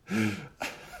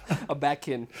 A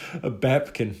backkin. A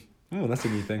babkin. Oh, that's a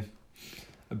new thing.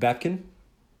 A babkin?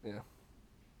 Yeah.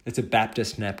 It's a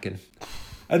Baptist napkin.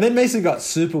 And then Mason got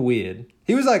super weird.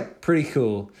 He was like pretty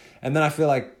cool. And then I feel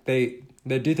like they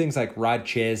do things like ride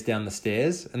chairs down the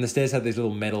stairs. And the stairs have these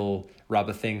little metal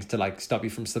rubber things to like stop you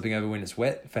from slipping over when it's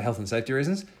wet for health and safety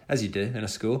reasons, as you do in a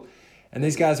school. And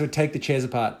these guys would take the chairs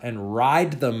apart and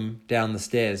ride them down the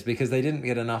stairs because they didn't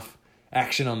get enough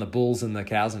action on the bulls and the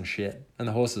cows and shit. And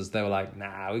the horses, they were like,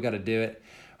 nah, we got to do it.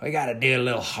 We got to do it a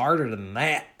little harder than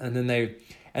that. And then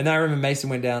I remember Mason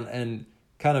went down and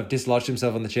kind of dislodged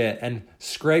himself on the chair and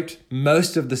scraped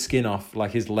most of the skin off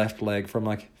like his left leg from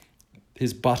like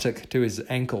his buttock to his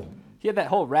ankle. He had that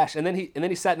whole rash, and then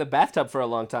he sat in the bathtub for a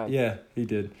long time. Yeah, he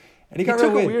did. And he took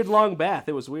a weird long bath.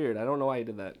 It was weird. I don't know why he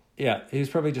did that. Yeah, he was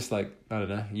probably just like, I don't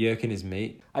know, yerking his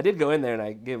meat. I did go in there and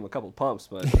I gave him a couple pumps,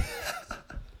 but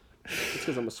it's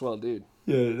because I'm a swell dude.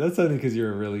 Yeah, that's only because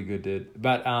you're a really good dude.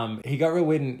 But he got real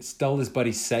weird and stole his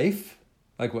buddy's safe,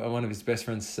 like one of his best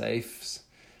friend's safes.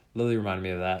 Lily reminded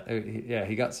me of that. Yeah,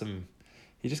 he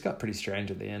just got pretty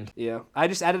strange at the end. Yeah, I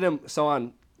just added him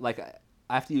on, like,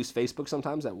 I have to use Facebook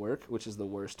sometimes at work, which is the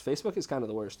worst. Facebook is kind of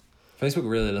the worst. Facebook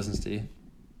really listens to you.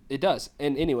 It does.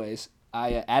 And anyways,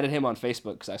 I added him on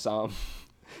Facebook because I saw him.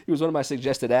 He was one of my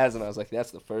suggested ads, and I was like,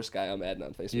 that's the first guy I'm adding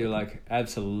on Facebook. You're like,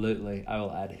 absolutely, I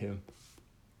will add him.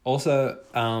 Also,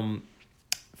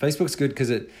 Facebook's good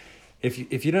because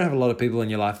if you don't have a lot of people in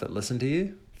your life that listen to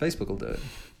you, Facebook will do it.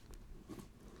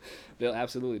 They'll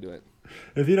absolutely do it.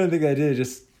 If you don't think they do,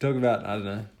 just talk about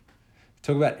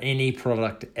any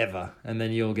product ever, and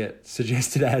then you'll get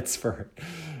suggested ads for it.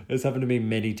 It's happened to me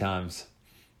many times.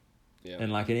 Yeah.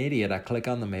 And like an idiot, I click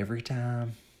on them every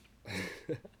time.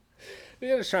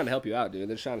 They're just trying to help you out, dude.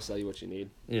 They're just trying to sell you what you need.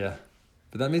 Yeah.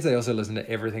 But that means they also listen to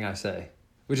everything I say,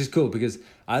 which is cool because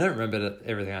I don't remember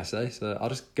everything I say, so I'll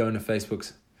just go into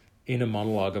Facebook's inner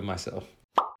monologue of myself.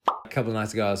 A couple of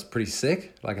nights ago, I was pretty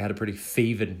sick. Like I had a pretty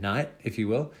fevered night, if you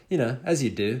will. You know, as you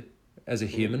do, as a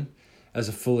human, as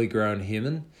a fully grown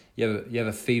human. You have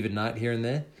a fevered night here and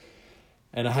there.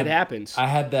 And it happens. I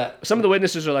had that. Some of the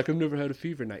witnesses are like, I've never had a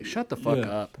fever night. Shut the fuck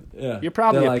up. Yeah. You're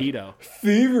probably They're a like, pedo.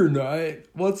 Fever night?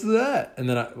 What's that? And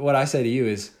then what I say to you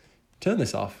is, turn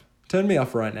this off. Turn me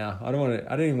off right now. I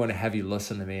don't even want to have you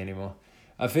listen to me anymore.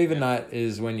 A fever night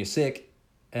is when you're sick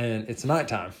and it's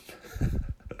nighttime.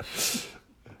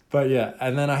 But yeah,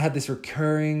 and then I had this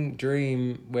recurring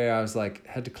dream where I was like,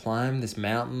 had to climb this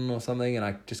mountain or something and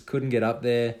I just couldn't get up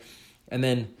there. And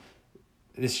then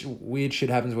this weird shit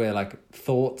happens where like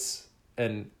thoughts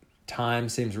and time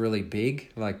seems really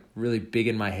big, like really big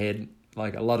in my head,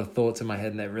 like a lot of thoughts in my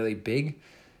head and they're really big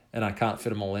and I can't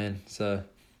fit them all in. So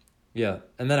Yeah,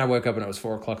 and then I woke up and it was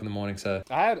 4 o'clock in the morning. So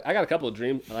I got a couple of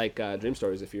dream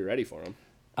stories if you're ready for them.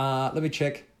 let me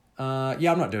check.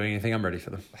 Yeah, I'm not doing anything. I'm ready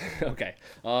for them. Okay.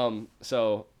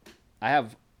 So I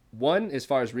have one as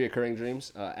far as reoccurring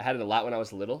dreams. I had it a lot when I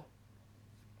was little,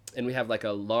 and we have like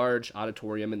a large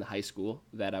auditorium in the high school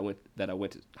that I went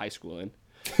to high school in.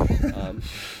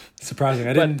 Surprising.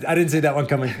 I didn't see that one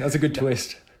coming. That's a good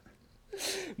twist.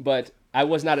 But I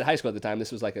was not at high school at the time.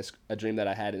 This was like a dream that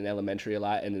I had in elementary a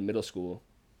lot and in middle school.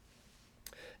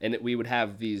 And we would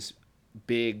have these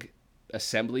big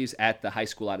assemblies at the high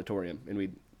school auditorium, and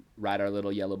we'd ride our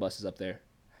little yellow buses up there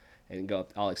and go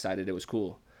up all excited. It was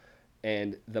cool.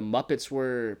 And the Muppets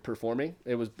were performing.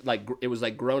 It was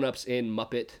like grown-ups in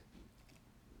Muppet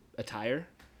attire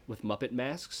with Muppet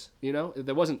masks, you know?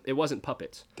 It wasn't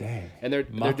puppets. Dang. And they're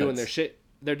doing their shit.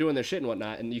 They're doing their shit and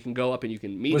whatnot, and you can go up and you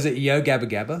can meet Was them. it Yo Gabba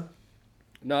Gabba?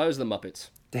 No, it was the Muppets.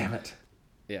 Damn it.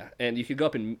 Yeah, and you could go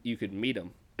up and you could meet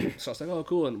them. So I was like, oh,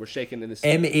 cool, and we're shaking in this...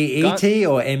 MEET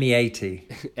or MEAT?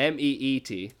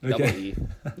 MEET, Okay.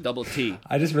 double T.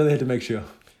 I just really had to make sure.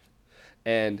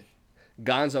 And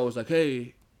Gonzo was like,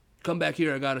 hey, come back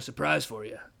here, I got a surprise for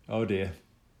you. Oh, dear.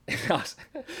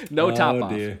 No top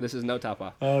off. Dear. This is no top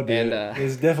off. Oh, dear. And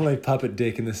There's definitely puppet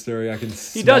dick in this story. I can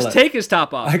smell he does it. take his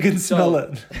top off. I can smell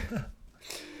it.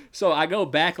 So I go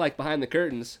back like behind the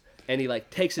curtains, and he like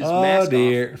takes his mask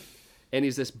off. And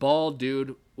he's this bald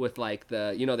dude with like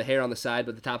the hair on the side,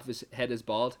 but the top of his head is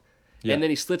bald. Yeah. And then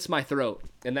he slits my throat,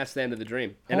 and that's the end of the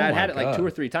dream. And I'd had it like 2 or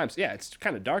 3 times. Yeah, it's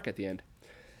kind of dark at the end.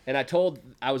 And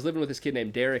I was living with this kid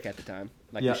named Derek at the time.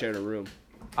 Like we shared a room.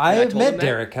 I have met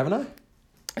Derek, haven't I?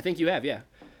 I think you have, yeah.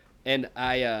 And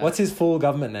I what's his full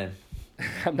government name?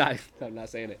 I'm not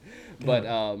saying it. But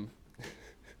I'm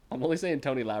only saying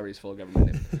Tony Lowry's full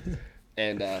government name.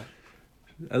 And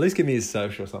at least give me his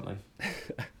social or something.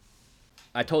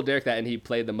 I told Derek that, and he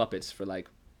played the Muppets for like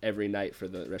every night for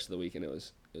the rest of the week, and it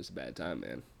was a bad time,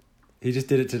 man. He just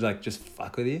did it to like just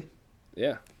fuck with you?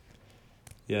 Yeah.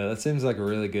 Yeah, that seems like a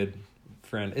really good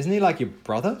friend. Isn't he like your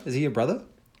brother? Is he your brother?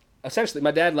 Essentially,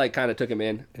 my dad like kind of took him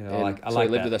in. Yeah, I like he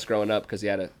lived with us growing up because he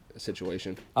had a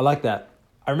situation. I like that.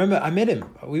 I remember I met him.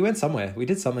 We went somewhere. We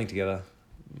did something together.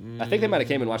 I think they might have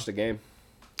came and watched the game.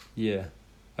 Yeah.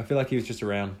 I feel like he was just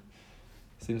around.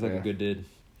 Seems like a good dude.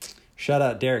 Shout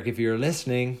out Derek if you're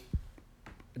listening.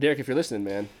 Derek, if you're listening,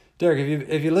 man. Derek,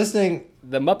 if you're listening,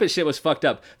 the Muppet shit was fucked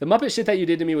up. The Muppet shit that you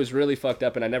did to me was really fucked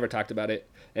up, and I never talked about it.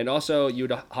 And also, you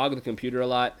would hog the computer a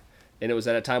lot, and it was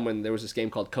at a time when there was this game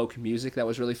called Coke Music that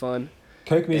was really fun.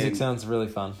 Coke Music sounds really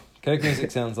fun. Coke Music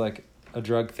sounds like a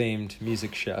drug-themed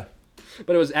music show.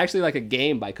 But it was actually like a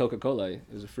game by Coca-Cola. It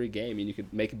was a free game, and you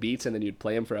could make beats, and then you'd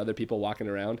play them for other people walking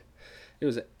around. It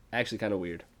was actually kind of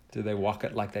weird. Do they walk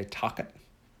it like they talk it?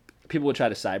 People would try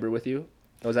to cyber with you.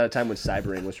 It was at a time when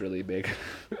cybering was really big.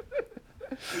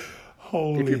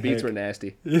 Holy if your beats heck. were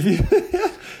nasty.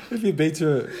 If your beats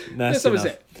were nasty enough.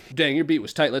 Said, dang, your beat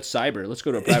was tight. Let's cyber. Let's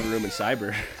go to a private room and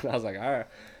cyber. I was like, all right.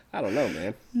 I don't know,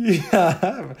 man.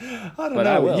 Yeah, I don't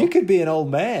know. You could be an old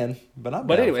man, but I'm.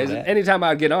 But anyways, anytime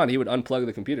I'd get on, he would unplug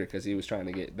the computer because he was trying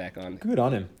to get back on. Good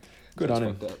on him. Good on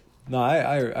him. No,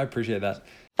 I appreciate that.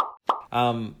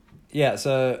 Yeah.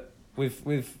 So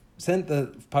we've sent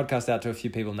the podcast out to a few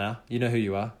people now. You know who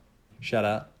you are. Shout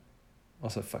out.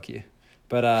 Also, fuck you.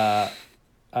 But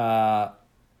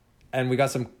and we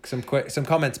got some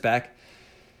comments back.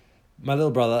 My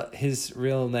little brother, his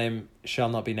real name shall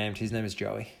not be named. His name is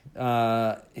Joey.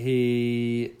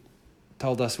 He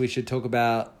told us we should talk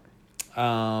about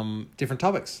different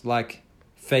topics like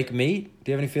fake meat.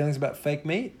 Do you have any feelings about fake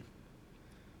meat?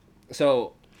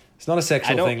 So it's not a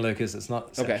sexual thing, Lucas. It's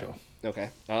not sexual. Okay.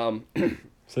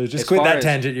 So just quit that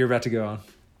tangent you're about to go on.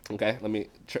 Okay. Let me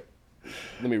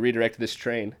redirect this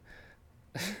train.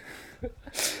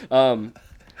 Are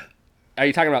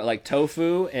you talking about like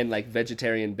tofu and like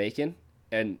vegetarian bacon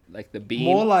and like the bean?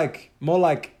 More like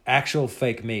actual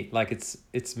fake meat. Like it's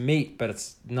meat, but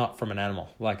it's not from an animal.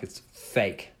 Like it's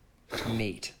fake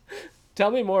meat.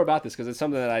 Tell me more about this because it's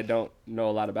something that I don't know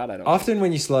a lot about. Often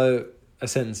when you slow a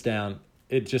sentence down,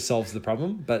 it just solves the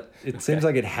problem, but it seems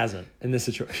like it hasn't in this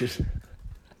situation.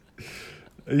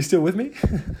 Are you still with me?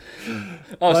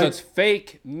 So it's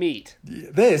fake meat.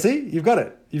 There, see? You've got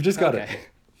it. You've just got it.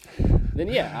 Then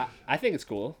yeah, I think it's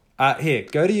cool. Here,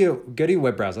 go to your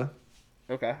web browser.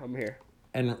 Okay, I'm here.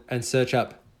 And search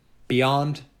up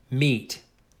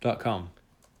beyondmeat.com.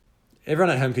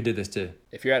 Everyone at home could do this too.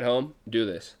 If you're at home, do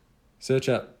this. Search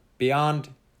up Beyond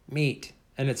Meat,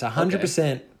 and it's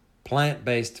 100%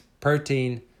 plant-based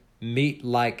protein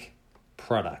meat-like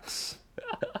products.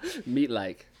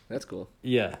 Meat-like. That's cool.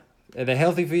 Yeah. Are they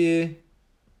healthy for you?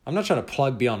 I'm not trying to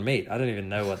plug Beyond Meat. I don't even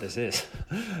know what this is.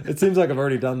 It seems like I've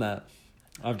already done that.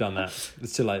 I've done that.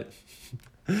 It's too late.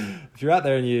 If you're out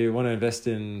there and you want to invest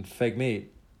in fake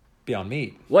meat, Beyond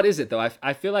Meat. What is it though?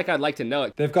 I feel like I'd like to know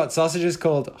it. They've got sausages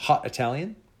called Hot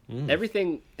Italian.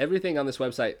 Everything on this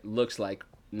website looks like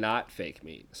not fake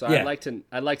meat. So Yeah.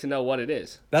 I'd like to know what it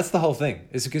is. That's the whole thing.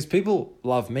 It's because people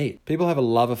love meat. People have a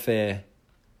love affair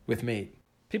with meat.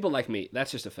 People like meat.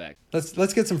 That's just a fact.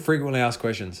 Let's get some frequently asked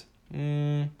questions.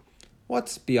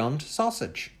 What's Beyond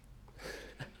Sausage?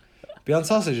 Beyond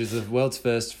Sausage is the world's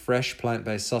first fresh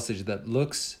plant-based sausage that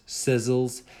looks,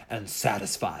 sizzles, and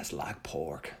satisfies like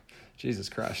pork. Jesus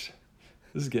Christ.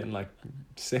 This is getting like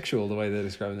sexual the way they're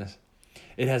describing this.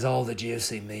 It has all the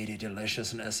juicy, meaty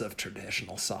deliciousness of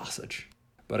traditional sausage,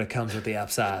 but it comes with the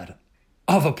upside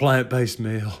of a plant-based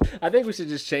meal. I think we should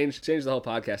just change the whole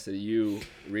podcast to you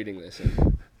reading this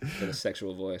in a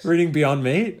sexual voice. Reading Beyond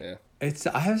Meat? Yeah.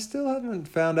 I still haven't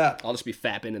found out. I'll just be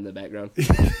fapping in the background.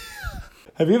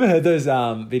 Have you ever heard those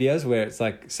videos where it's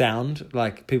like sound,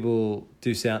 like people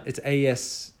do sound? It's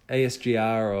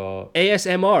ASGR or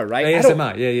ASMR, right?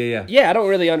 ASMR. Yeah. Yeah, I don't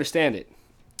really understand it.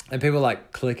 And people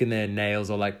like clicking their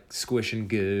nails or like squishing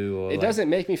goo or It doesn't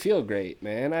make me feel great,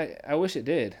 man. I wish it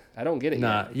did. I don't get it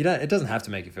Nah, yet. you don't. It doesn't have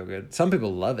to make you feel good. Some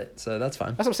people love it, so that's fine.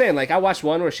 That's what I'm saying. Like, I watched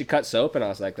one where she cut soap, and I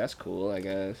was like, that's cool, I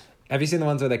guess. Have you seen the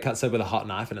ones where they cut soap with a hot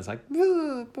knife and it's like?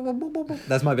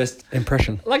 That's my best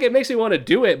impression. Like, it makes me want to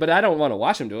do it, but I don't want to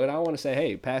watch them do it. I want to say,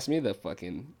 hey, pass me the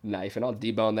fucking knife, and I'll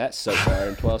debone that soap bar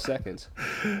in 12 seconds.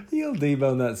 You'll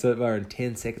debone that soap bar in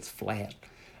 10 seconds flat.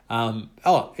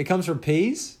 It comes from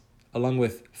peas, along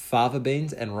with fava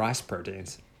beans and rice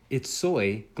proteins. It's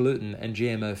soy, gluten, and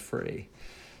GMO free.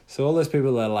 So all those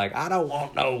people that are like, I don't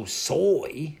want no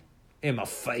soy in my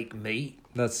fake meat.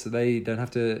 They don't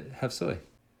have to have soy.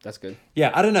 That's good.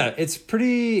 Yeah, I don't know. It's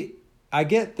pretty... I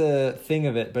get the thing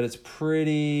of it, but it's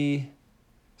pretty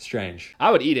strange.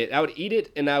 I would eat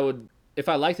it, and I would... If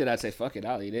I liked it, I'd say, fuck it,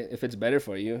 I'll eat it. If it's better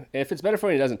for you. And if it's better for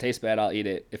you and it doesn't taste bad, I'll eat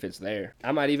it if it's there.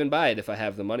 I might even buy it if I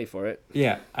have the money for it.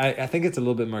 Yeah, I think it's a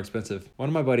little bit more expensive. One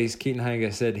of my buddies, Keaton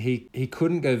Hanger, said he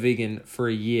couldn't go vegan for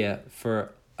a year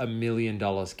for $1 million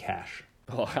cash.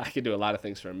 Oh, I could do a lot of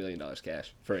things for $1 million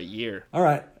cash for a year. All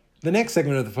right. The next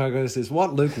segment of the podcast is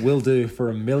what Luke will do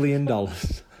for $1 million.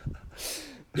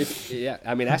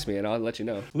 Ask me and I'll let you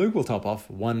know. Luke will top off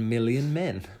 1 million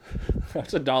men.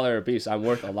 That's $1 a piece. I'm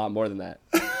worth a lot more than that.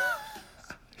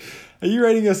 Are you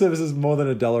rating your services more than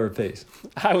 $1 a piece?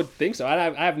 I would think so.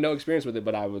 I have no experience with it,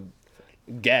 but I would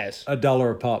guess.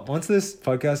 $1 a pop. Once this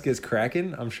podcast gets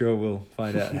cracking, I'm sure we'll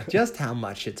find out just how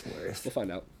much it's worth. We'll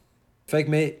find out. Fake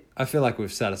meat, I feel like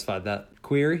we've satisfied that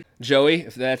query. Joey,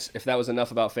 if that was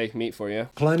enough about fake meat for you.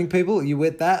 Cloning people, you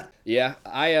with that? Yeah,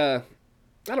 I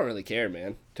don't really care,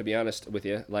 man, to be honest with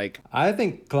you. Like, I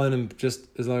think clone them just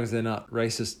as long as they're not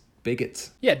racist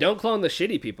bigots. yeah, don't clone the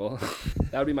shitty people.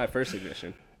 That would be my first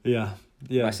suggestion. Yeah.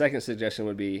 My second suggestion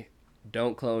would be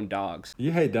don't clone dogs.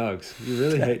 You hate dogs. You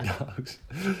really hate dogs.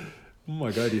 Oh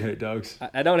my God, you hate dogs.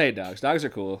 I don't hate dogs. Dogs are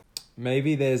cool.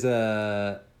 Maybe there's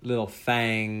a little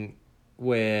thing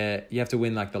where you have to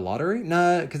win like the lottery.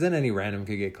 No, because then any random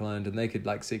could get cloned and they could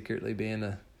like secretly be in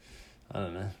I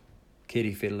don't know,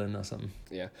 kitty fiddling or something.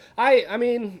 Yeah. I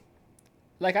mean,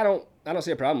 like, I don't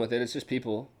see a problem with it. It's just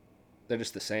people. They're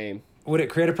just the same. Would it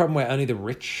create a problem where only the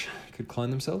rich could clone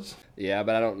themselves? Yeah,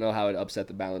 but I don't know how it upset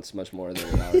the balance much more than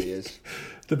it already is.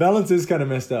 The balance is kind of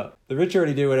messed up. The rich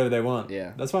already do whatever they want.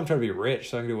 Yeah. That's why I'm trying to be rich,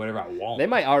 so I can do whatever I want. They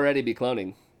might already be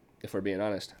cloning, if we're being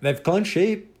honest. They've cloned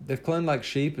sheep. They've cloned like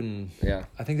sheep, and Yeah.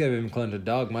 I think they've even cloned a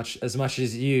dog. Much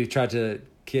as you tried to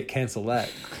cancel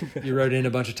that. You wrote in a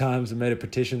bunch of times and made a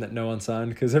petition that no one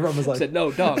signed because everyone was like, Said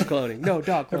no dog cloning, no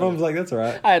dog cloning. everyone was like, that's all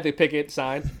right. I had the picket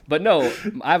sign, but no,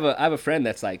 I have a friend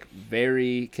that's like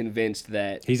very convinced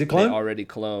that He's a clone? They already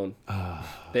clone.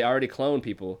 They already clone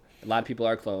people. A lot of people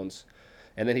are clones.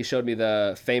 And then he showed me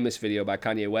the famous video by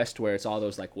Kanye West where it's all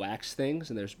those like wax things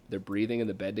and they're breathing in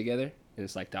the bed together and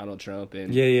it's like Donald Trump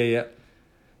and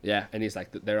Yeah. and he's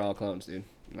like, they're all clones, dude.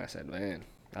 And I said, man,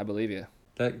 I believe you.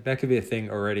 That could be a thing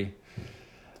already.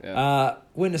 Yeah.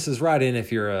 Witnesses, write in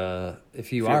if you are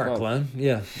a clone.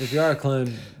 Yeah, if you are a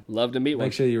clone, Love to meet one.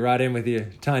 make sure you write in with your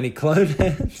tiny clone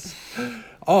hands.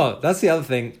 Oh, that's the other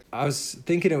thing. I was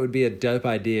thinking it would be a dope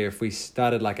idea if we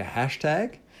started like a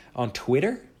hashtag on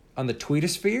Twitter, on the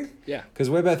Tweetosphere. Yeah. Because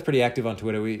we're both pretty active on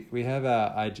Twitter. We have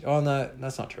our IG. Oh, no,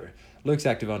 that's not true. Luke's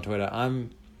active on Twitter.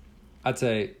 I'd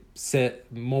say,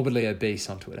 morbidly obese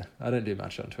on Twitter. I don't do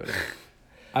much on Twitter.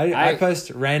 I post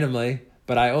randomly,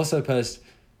 but I also post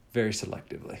very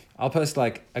selectively. I'll post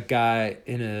like a guy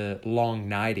in a long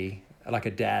nightie, like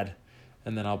a dad,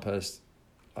 and then I'll post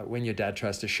like when your dad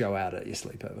tries to show out at your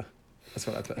sleepover. That's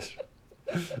what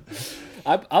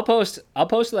I post. I'll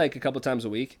post like a couple times a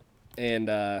week, and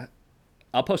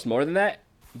I'll post more than that,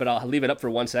 but I'll leave it up for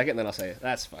 1 second, and then I'll say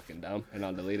that's fucking dumb, and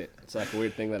I'll delete it. It's like a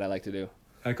weird thing that I like to do.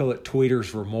 I call it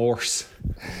tweeter's remorse.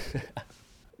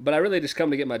 But I really just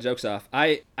come to get my jokes off.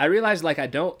 I realize like I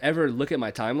don't ever look at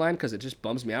my timeline because it just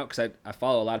bums me out because I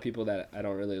follow a lot of people that I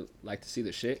don't really like to see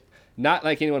the shit. Not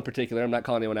like anyone in particular. I'm not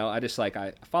calling anyone out. I just like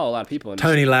I follow a lot of people. And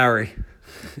Tony Lowry.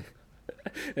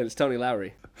 And it's Tony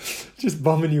Lowry. Just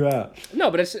bumming you out.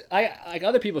 No, but it's I like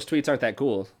other people's tweets aren't that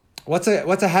cool. What's a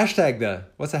hashtag though?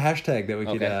 What's a hashtag that we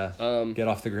could get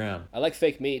off the ground? I like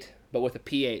fake meat, but with a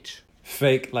PH.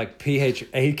 Fake like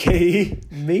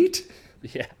PHAKE meat?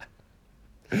 Yeah.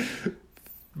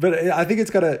 But I think it's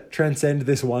got to transcend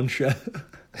this one show.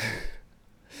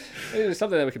 It's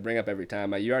something that we could bring up every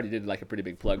time. You already did like a pretty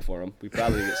big plug for them. We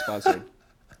probably get sponsored.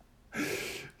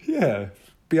 Yeah.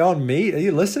 Beyond Meat. Are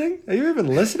you listening? Are you even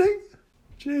listening?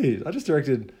 Jeez. I just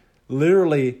directed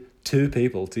literally 2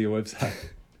 people to your website.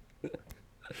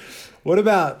 What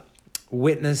about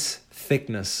witness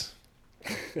thickness?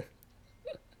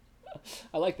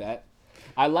 I like that.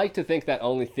 I like to think that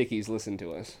only thickies listen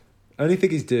to us. Only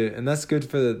thickies do, and that's good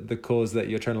for the cause that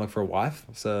you're trying to look for a wife.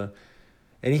 So,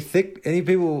 any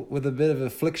people with a bit of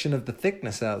affliction of the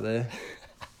thickness out there,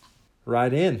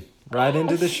 write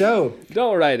into the show.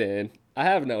 Don't write in. I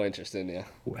have no interest in you.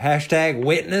 Hashtag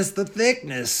witness the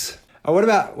thickness. Oh, what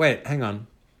about? Wait, hang on.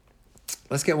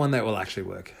 Let's get one that will actually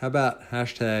work. How about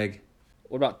hashtag?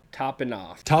 What about topping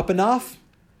off? Topping off?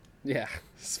 Yeah.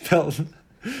 Spelled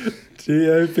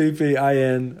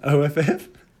TOPPINOFF.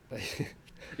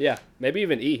 Yeah, maybe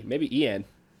even E. Maybe EN.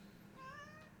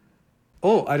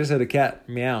 Oh, I just heard a cat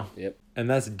meow. Yep. And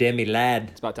that's Demi Ladd.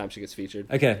 It's about time she gets featured.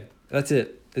 Okay, that's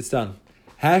it. It's done.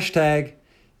 Hashtag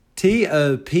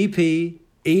TOPPENOFF.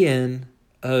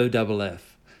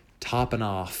 Topping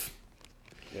off.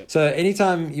 Yep. So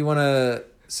anytime you want to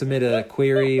submit a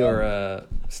query or a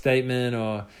statement,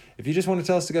 or if you just want to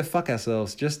tell us to go fuck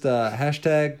ourselves, just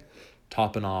hashtag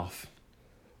topping off.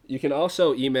 You can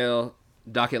also email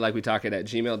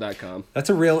docketlikewetalkit@gmail.com. That's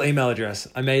a real email address.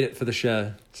 I made it for the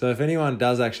show. So if anyone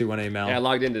does actually want to email. Yeah, I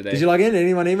logged in today. Did you log in?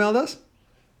 Anyone emailed us?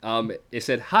 It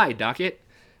said, "Hi, Docket.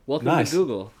 Welcome Nice. to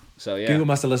Google." So yeah. Google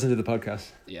must have listened to the podcast.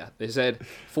 Yeah. They said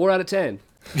 4 out of 10.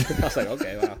 I was like,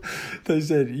 okay, wow. They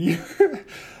said,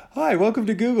 "Hi, welcome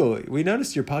to Google. We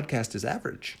noticed your podcast is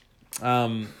average."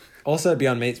 Also,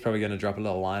 Beyond Meat's probably going to drop a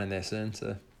little line in there soon.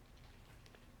 So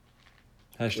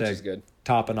Which is hashtag good.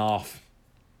 topping off.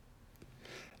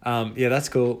 Yeah, that's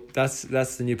cool. That's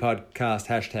the new podcast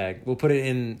hashtag. We'll put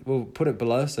it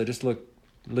below. So just look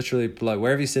literally below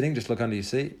wherever you're sitting. Just look under your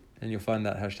seat, and you'll find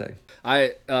that hashtag.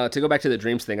 To go back to the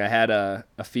dreams thing, I had a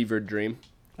fevered dream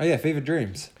Oh yeah, fevered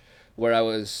dreams. where I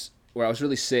was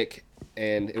really sick,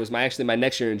 and it was my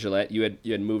next year in Gillette. You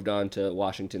had moved on to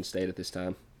Washington State at this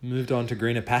time, Moved on to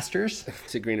greener pastures.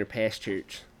 to greener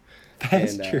pastures.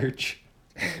 Pastures.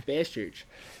 Pastures.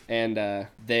 And I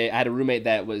had a roommate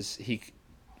that was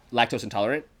lactose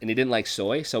intolerant, and he didn't like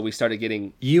soy, so we started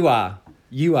getting. You are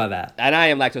that. And I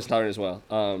am lactose intolerant as well.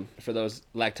 For those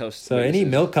lactose. So any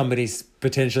milk companies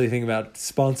potentially thinking about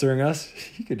sponsoring us,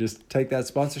 you could just take that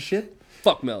sponsorship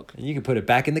Fuck milk. and you could put it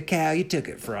back in the cow you took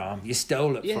it from. You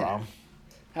stole it from.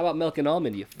 How about milk and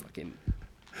almond? You fucking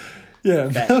Yeah,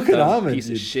 fat, milk and dumb almond. piece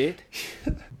of shit.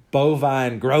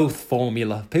 Bovine growth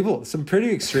formula. Some pretty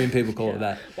extreme people call it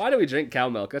that. Why do we drink cow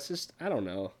milk? That's just I don't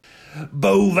know.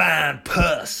 Bovine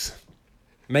pus.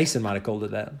 Mason might have called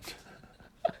it that.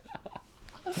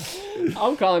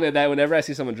 I'm calling it that whenever I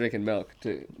see someone drinking milk.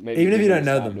 Even if you don't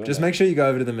know them, just make sure you go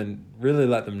over to them and really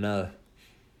let them know.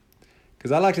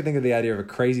 Because I like to think of the idea of a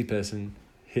crazy person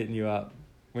hitting you up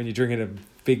when you're drinking a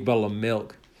big bottle of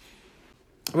milk.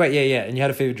 Wait, yeah, and you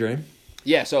had a fever dream?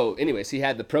 Yeah. So, anyways, he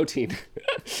had the protein,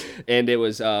 and it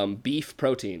was beef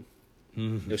protein.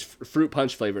 Mm-hmm. It was fruit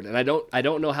punch flavored, and I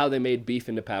don't know how they made beef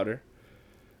into powder.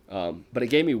 But it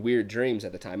gave me weird dreams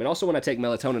at the time, and also when I take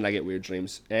melatonin, I get weird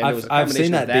dreams. And it was a I've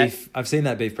seen combination that of beef. I've seen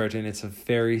that beef protein. It's a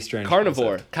very strange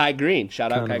Carnivore, concept. Kai Green.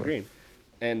 Shout out Kai Carnivore. Green.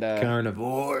 And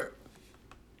Carnivore.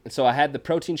 and so I had the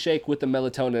protein shake with the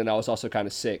melatonin, and I was also kind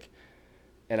of sick.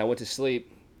 And I went to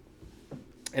sleep,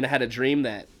 and I had a dream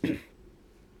that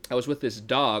I was with this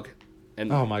dog,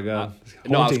 and Oh my God.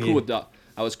 no, I was Haunting cool you. with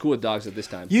I was cool with dogs at this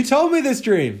time. You told me this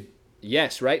dream.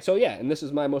 Yes, right. So yeah, and this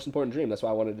is my most important dream. That's why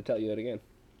I wanted to tell you it again.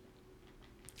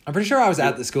 I'm pretty sure I was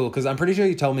at the school because I'm pretty sure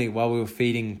you told me while we were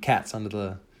feeding cats under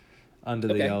the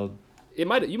Okay. old. You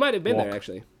might have been Walk. there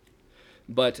actually,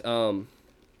 but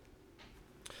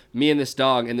me and this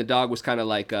dog, and the dog was kind of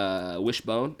like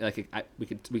Wishbone. Like we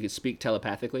could speak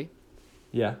telepathically.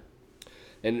 Yeah.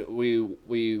 And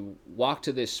we walked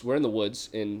to this. We're in the woods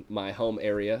in my home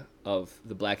area of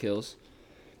the Black Hills,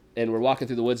 and we're walking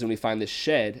through the woods, and we find this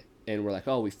shed, and we're like,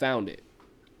 "Oh, we found it."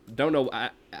 Don't know.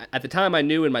 At the time, I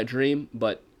knew in my dream,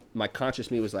 but my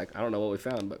conscious me was like, "I don't know what we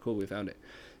found, but cool, we found it."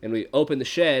 And we open the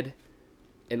shed,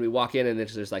 and we walk in, and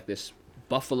there's like this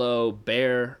buffalo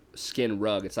bear skin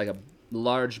rug. It's like a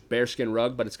large bearskin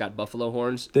rug, but it's got buffalo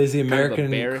horns. There's the Kind of a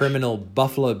American bearish- criminal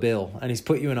Buffalo Bill, and he's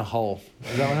put you in a hole.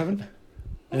 Is that what happened?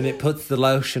 And it puts the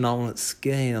lotion on its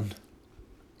skin.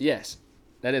 Yes,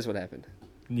 that is what happened.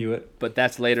 Knew it. But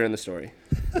that's later in the story.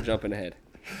 We're jumping ahead.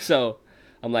 So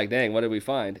I'm like, dang, what did we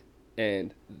find?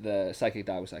 And the psychic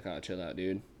dog was like, oh, chill out,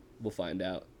 dude. We'll find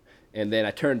out. And then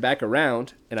I turned back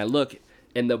around and I look,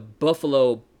 and the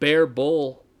buffalo bear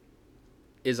bull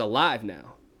is alive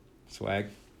now. Swag.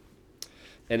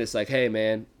 And it's like, hey,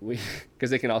 man, because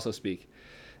they can also speak.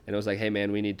 And it was like, hey,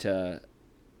 man, we need to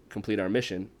complete our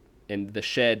mission. And the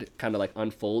shed kind of like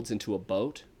unfolds into a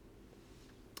boat.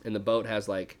 And the boat has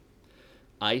like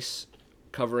ice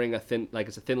covering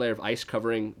it's a thin layer of ice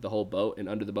covering the whole boat. And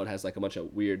under the boat has like a bunch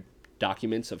of weird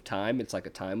documents of time. It's like a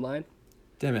timeline.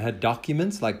 Damn, it had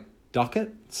documents, like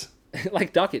dockets?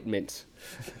 Like docket mints.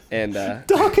 And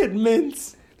Docket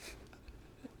mints!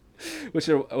 which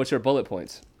are bullet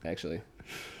points, actually.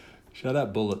 Shout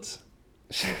out bullets.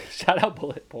 Shout out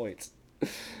bullet points.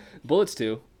 Bullets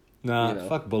too. Nah, You know.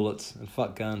 fuck bullets and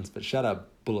fuck guns, but shout out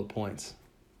bullet points.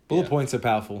 Bullet Yeah. points are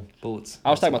powerful. Bullets.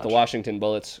 I was not talking so about the much. Washington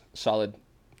Bullets, solid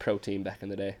pro team back in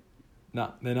the day.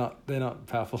 No, they're not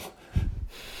powerful.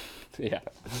 Yeah.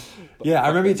 Yeah, I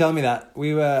remember you telling me that.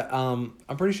 We were, I'm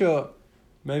pretty sure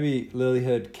maybe Lily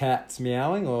heard cats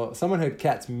meowing, or someone heard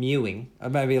cats mewing, or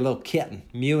maybe a little kitten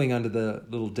mewing under the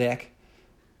little deck.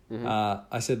 Mm-hmm.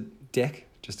 I said deck,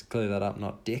 just to clear that up,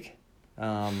 not dick.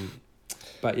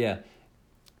 But yeah,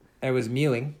 it was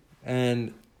mewing,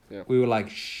 and Yeah. we were like,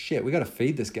 shit, we got to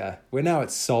feed this guy. We're now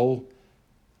its sole,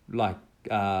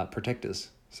 protectors.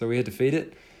 So we had to feed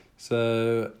it.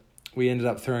 So we ended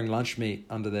up throwing lunch meat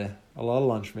under there. A lot of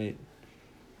lunch meat.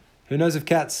 Who knows if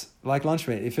cats like lunch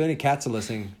meat? If any cats are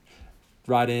listening,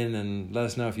 write in and let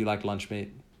us know if you like lunch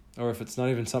meat. Or if it's not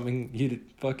even something you'd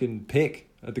fucking pick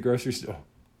at the grocery store.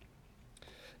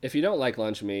 If you don't like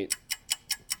lunch meat,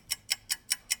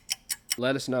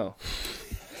 let us know.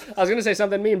 I was gonna say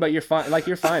something mean, but you're fine. Like,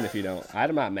 you're fine if you don't.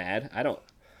 I'm not mad. I don't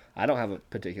have a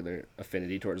particular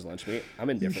affinity towards lunch meat. I'm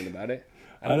indifferent about it.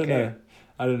 I don't care.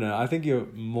 know. I think you're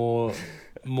more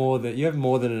than you have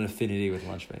more than an affinity with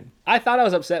lunch meat. I thought I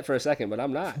was upset for a second, but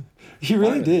I'm not. You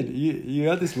really Fine. did. You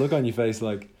had this look on your face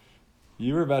like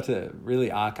you were about to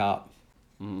really arc up.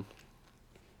 Mhm.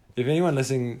 If anyone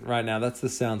listening right now, that's the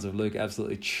sounds of Luke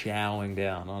absolutely chowing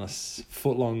down on a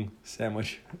foot-long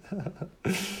sandwich. At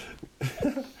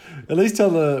least tell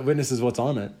the witnesses what's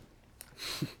on it.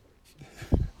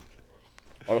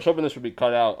 I was hoping this would be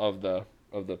cut out of the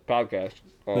podcast.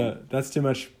 That's too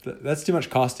much. That's too much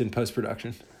cost in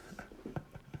post-production.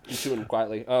 I'm chewing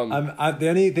quietly. The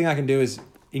only thing I can do is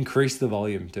increase the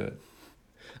volume to it.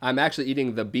 I'm actually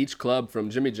eating the Beach Club from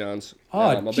Jimmy John's.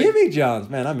 Oh, Jimmy John's,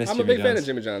 man! I miss I'm Jimmy a big John's. fan of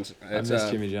Jimmy John's. I miss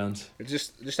Jimmy John's. It's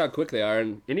just how quick they are,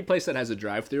 and any place that has a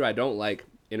drive-through, I don't like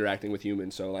interacting with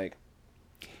humans. So like,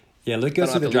 Yeah, Luke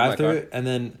goes I to don't the have to leave my drive-through, and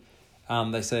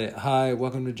then they say, "Hi,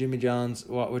 welcome to Jimmy John's.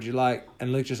 What would you like?"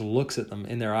 And Luke just looks at them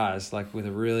in their eyes, like with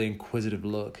a really inquisitive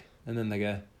look, and then they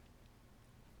go,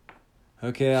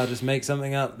 "Okay, I'll just make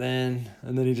something up then."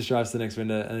 And then he just drives to the next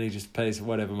window, and then he just pays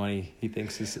whatever money he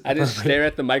thinks is I just appropriate. stare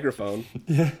at the microphone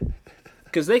Yeah.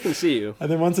 because they can see you.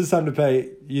 And then once it's time to pay,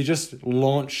 you just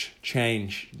launch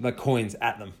change, like coins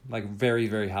at them, like very,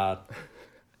 very hard.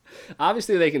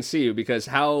 Obviously, they can see you because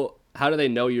how do they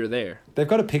know you're there? They've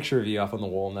got a picture of you up on the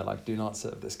wall, and they're like, "Do not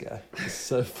serve this guy." It's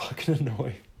so fucking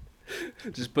annoying.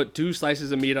 Just put 2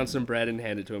 slices of meat on some bread and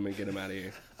hand it to him and get him out of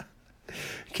here.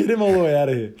 Get him all the way out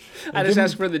of here. I just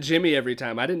ask for the Jimmy every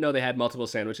time. I didn't know they had multiple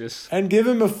sandwiches. And give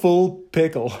him a full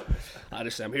pickle. I'm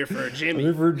here for a I'm Jimmy.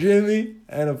 here for Jimmy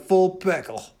and a full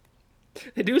pickle.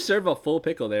 They do serve a full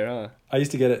pickle there, huh? I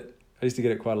used to get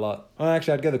it quite a lot. Well,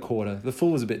 actually, I'd get the quarter. The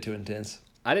full was a bit too intense.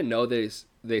 I didn't know they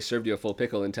served you a full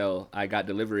pickle until I got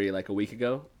delivery like a week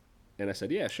ago. And I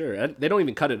said, yeah, sure. They don't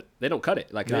even cut it. They don't cut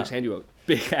it. Like, they No. just hand you a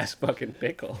big-ass fucking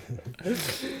pickle.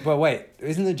 But wait,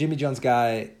 isn't the Jimmy John's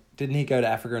guy, didn't he go to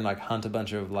Africa and like hunt a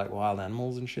bunch of like wild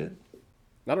animals and shit?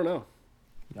 I don't know.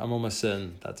 I'm almost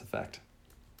certain that's a fact.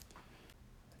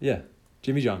 Yeah,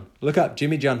 Jimmy John. Look up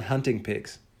Jimmy John hunting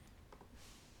pigs.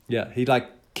 Yeah, he like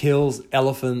kills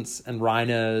elephants and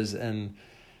rhinos and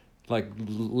like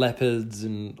leopards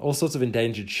and all sorts of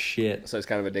endangered shit. So he's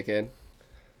kind of a dickhead.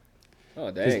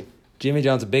 Oh, dang. Jimmy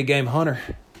John's a big game hunter.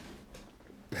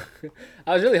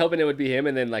 I was really hoping it would be him,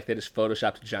 and then like they just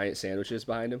photoshopped giant sandwiches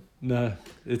behind him. No,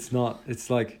 it's not. It's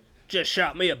like... Just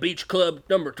shot me a Beach Club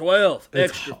number 12.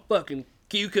 It's Extra fucking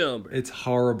cucumber. It's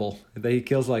horrible. He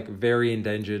kills like very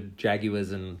endangered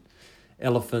jaguars and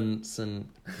elephants and...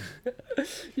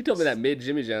 You told me that mid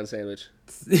Jimmy John sandwich.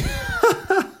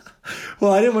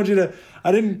 Well, I didn't want you to...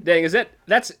 I didn't... Dang, is that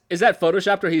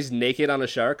photoshopped where he's naked on a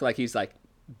shark? Like he's like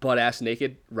butt ass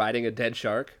naked riding a dead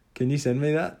shark? Can you send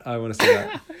me that? I want to see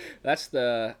that.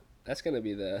 That's gonna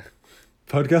be the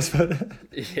Podcast photo?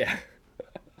 Yeah.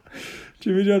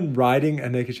 Jimmy John riding a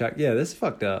naked shark. Yeah, this is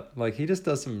fucked up. Like, he just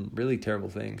does some really terrible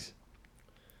things.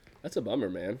 That's a bummer,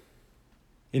 man.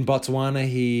 In Botswana,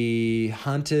 he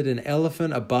hunted an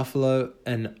elephant, a buffalo,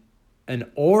 an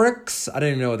oryx. I don't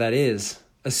even know what that is.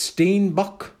 A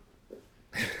steenbok.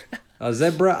 A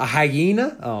zebra, a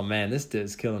hyena. Oh, man, this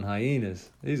dude's killing hyenas.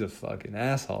 He's a fucking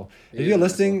asshole. If you're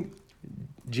listening,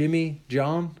 Jimmy,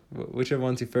 John, whichever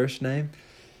one's your first name,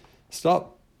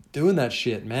 stop doing that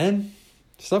shit, man.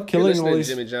 Stop killing all these...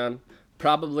 Jimmy John.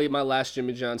 Probably my last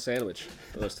Jimmy John sandwich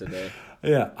was today.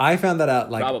 Yeah, I found that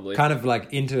out, like, Probably. kind of,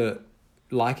 like, into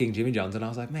liking Jimmy John's, and I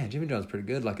was like, man, Jimmy John's pretty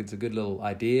good. Like, it's a good little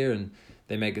idea, and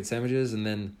they make good sandwiches, and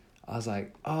then I was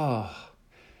like, oh,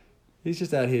 he's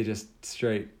just out here just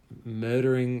straight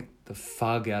murdering the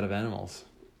fug out of animals.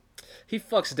 He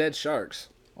fucks dead sharks.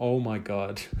 Oh, my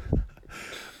God.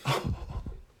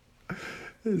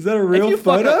 Is that a real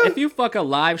photo? If you fuck a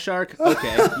live shark,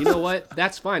 okay, you know what?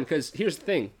 That's fine, because here's the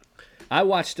thing. I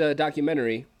watched a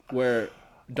documentary where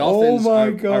dolphins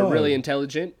are really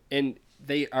intelligent, and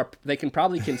they can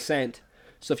probably consent.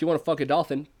 So if you want to fuck a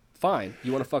dolphin, fine.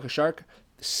 You want to fuck a shark,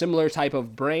 similar type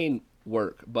of brain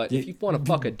work. But if you want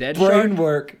to fuck a dead shark... Brain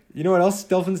work. You know what else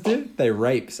dolphins do? They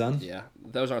rape, son. Yeah,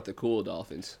 those aren't the cool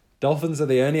dolphins. Dolphins are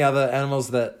the only other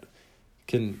animals that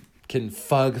can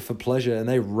fug for pleasure, and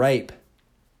they rape.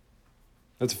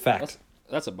 That's a fact.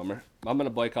 That's a bummer. I'm going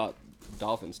to boycott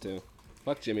dolphins, too.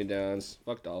 Fuck Jimmy John's.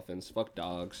 Fuck dolphins. Fuck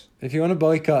dogs. If you want to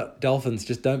boycott dolphins,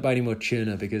 just don't buy any more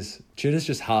tuna, because tuna's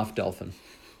just half dolphin.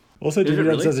 Also, Jimmy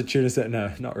John's has a tuna set.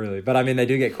 No, not really. But I mean, they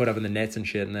do get caught up in the nets and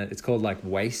shit, and it's called like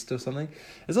waste or something.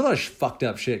 There's a lot of fucked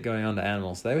up shit going on to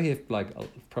animals. They were here like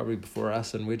probably before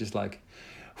us, and we're just like,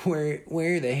 we're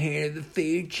the head of the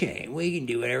food chain. We can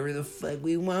do whatever the fuck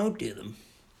we want to them.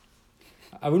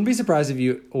 I wouldn't be surprised if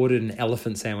you ordered an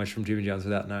elephant sandwich from Jimmy John's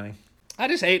without knowing. I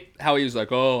just hate how he was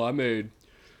like, oh, I made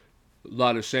a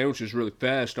lot of sandwiches really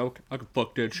fast. I can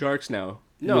fuck dead sharks now.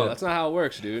 No, that's not how it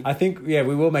works, dude. I think, we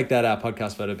will make that our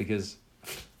podcast photo, because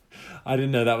I didn't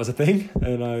know that was a thing,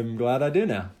 and I'm glad I do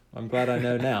now. I'm glad I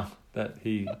know now that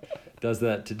he does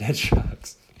that to dead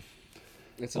sharks.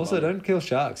 Also, don't kill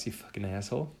sharks, you fucking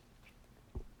asshole.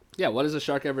 Yeah, what has a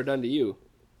shark ever done to you?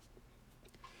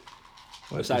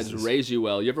 Besides raise you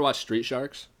well. You ever watch Street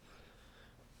Sharks?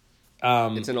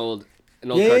 It's an old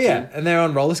cartoon. Yeah. And they're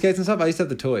on roller skates and stuff. I used to have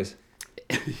the toys.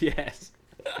 Yes.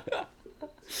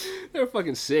 They were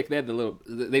fucking sick. They had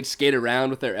they'd skate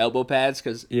around with their elbow pads,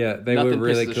 because they were really nothing cool.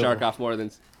 pisses the shark off more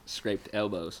than scraped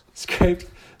elbows.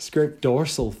 Scraped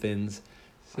dorsal fins.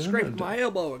 Scraped my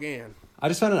elbow again. I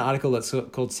just found an article that's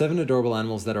called 7 Adorable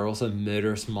Animals That Are Also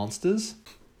Murderous Monsters.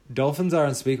 Dolphins are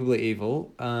unspeakably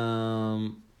evil.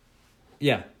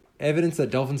 Evidence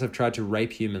that dolphins have tried to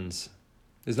rape humans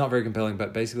is not very compelling,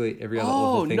 but basically every other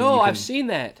awful thing. Oh, no, I've seen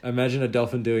that. Imagine a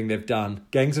dolphin doing, they've done.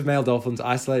 Gangs of male dolphins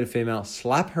isolate a female,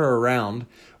 slap her around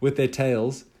with their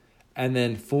tails, and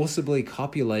then forcibly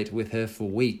copulate with her for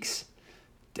weeks.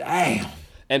 Damn.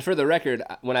 And for the record,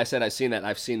 when I said I've seen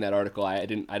that article. I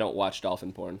don't watch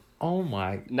dolphin porn. Oh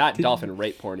my. Dolphin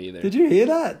rape porn either. Did you hear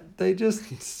that? They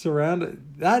just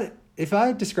surrounded that. If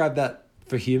I described that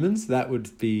for humans, that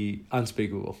would be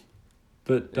unspeakable.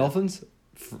 But dolphins,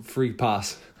 free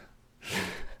pass.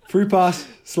 Free pass,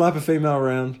 slap a female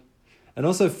around. And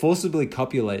also forcibly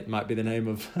copulate might be the name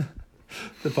of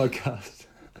the podcast.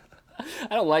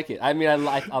 I don't like it. I mean, I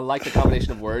like the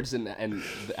combination of words and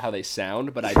how they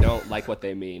sound, but I don't like what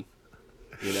they mean.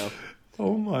 You know?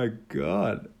 Oh my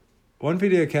God. One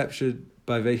video captured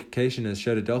by vacationers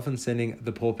showed a dolphin sending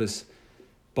the porpoise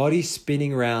body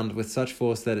spinning around with such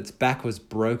force that its back was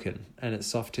broken and its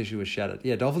soft tissue was shattered.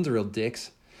 Yeah, dolphins are real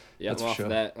dicks. Yeah, I'm off of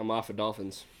that. I'm off of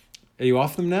dolphins. Are you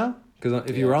off them now? Because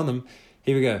if you were on them,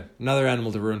 here we go. Another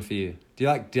animal to ruin for you. Do you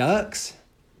like ducks?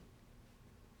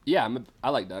 Yeah, I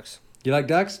like ducks. You like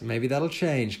ducks? Maybe that'll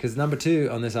change. Because number 2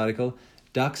 on this article,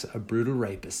 ducks are brutal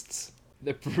rapists.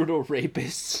 They're brutal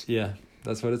rapists? Yeah,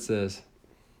 that's what it says.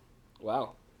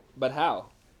 Wow. But how?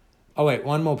 Oh, wait,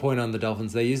 one more point on the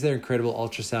dolphins. They use their incredible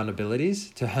ultrasound abilities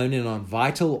to hone in on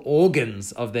vital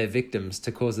organs of their victims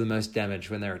to cause the most damage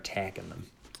when they're attacking them.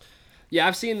 Yeah,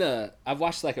 I've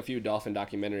watched like a few dolphin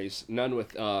documentaries, none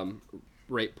with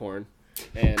rape porn,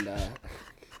 and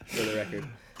for the record,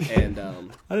 and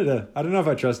I don't know if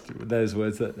I trust those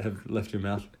words that have left your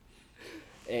mouth.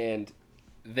 And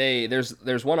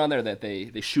there's one on there that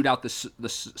they shoot out the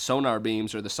sonar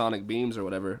beams or the sonic beams or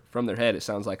whatever from their head. It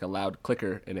sounds like a loud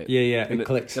clicker in it. Yeah, it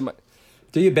clicks.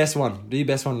 Do your best one. Do your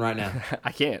best one right now.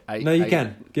 I can't. No, you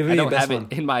can. Give me your best one. I don't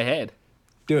have it in my head.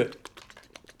 Do it.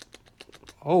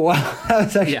 Oh wow, that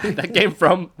was actually... that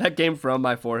came from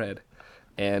my forehead,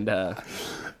 and that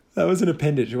was an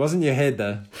appendage. It wasn't your head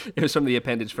though. It was from the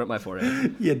appendage from my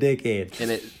forehead. You dickhead.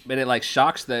 And it like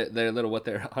shocks their little what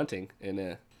they're hunting,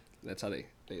 and that's how they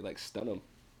like stun them.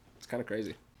 It's kind of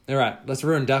crazy. All right, let's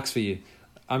ruin ducks for you.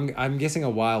 I'm guessing a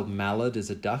wild mallard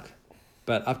is a duck,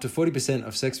 but up to 40%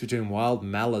 of sex between wild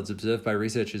mallards observed by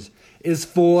researchers is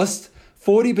forced.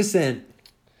 40%.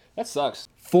 That sucks.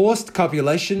 Forced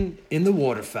Copulation in the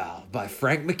Waterfowl by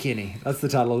Frank McKinney. That's the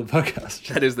title of the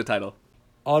podcast. That is the title.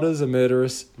 Otters are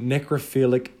murderous,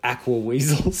 necrophilic aqua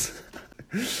weasels.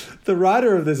 The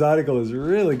writer of this article has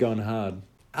really gone hard.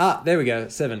 There we go.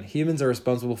 7. Humans are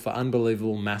responsible for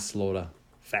unbelievable mass slaughter.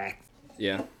 Fact.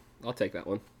 Yeah, I'll take that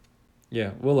one.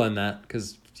 Yeah, we'll learn that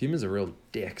because humans are real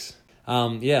dicks.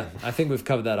 Yeah, I think we've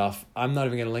covered that off. I'm not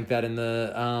even going to link that in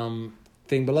the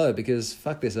thing below because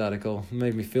fuck this article. It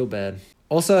made me feel bad.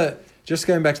 Also, just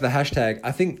going back to the hashtag,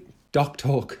 I think Doc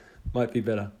Talk might be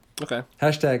better. Okay.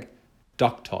 Hashtag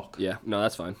Doc Talk. Yeah, no,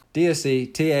 that's fine.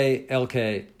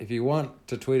 DOCTALK. If you want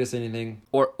to tweet us anything.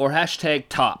 Or hashtag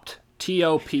Topped.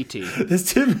 TOPT.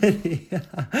 There's too many.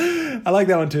 I like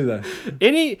that one too, though.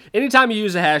 Anytime you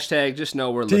use a hashtag, just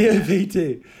know we're looking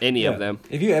TOPT. Any of them.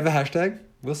 If you ever hashtag,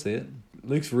 we'll see it.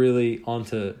 Luke's really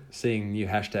onto seeing new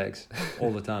hashtags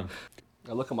all the time.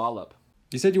 I look them all up.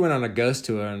 You said you went on a ghost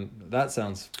tour, and that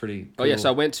sounds pretty cool. Oh, yeah, so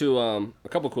I went to a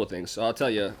couple cool things. So I'll tell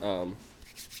you.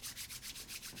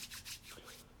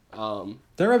 Don't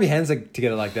rub your hands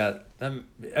together like that.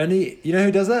 Only you know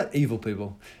who does that? Evil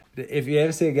people. If you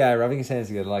ever see a guy rubbing his hands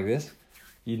together like this,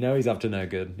 you know he's up to no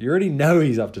good. You already know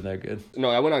he's up to no good. No,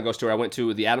 I went on a ghost tour. I went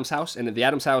to the Addams house, and the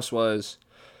Addams house was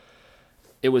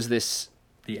this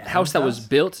house that was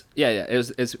built. Yeah,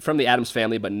 it's from the Addams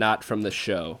family, but not from the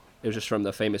show. It was just from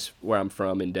the famous where I'm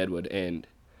from in Deadwood, and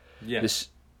it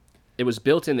was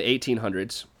built in the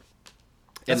 1800s.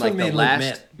 That's when me and Luke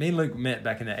met. Me and Luke met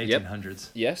back in the 1800s.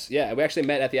 Yep. Yes, yeah, we actually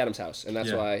met at the Addams house, and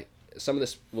that's why some of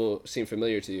this will seem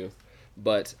familiar to you.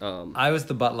 But I was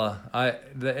the butler.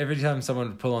 Every time someone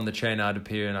would pull on the chain, I'd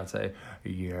appear and I'd say,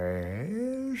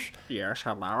 yes,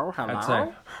 hello. I'd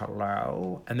say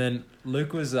hello, and then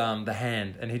Luke was the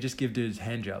hand, and he'd just give dudes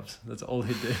hand jobs. That's all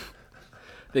he'd do.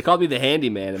 They called me the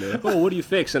handyman, and they're like, "Oh, what do you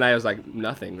fix?" And I was like,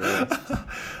 "Nothing, really."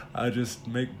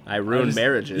 I ruined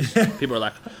marriages. People are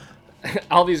like,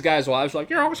 all these guys' wives were like,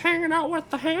 "You're always hanging out with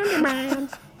the handyman.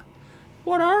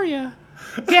 What are you,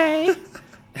 gay?"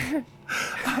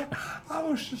 I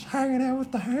was just hanging out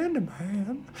with the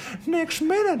handyman. Next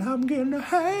minute, I'm getting a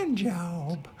hand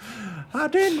job. I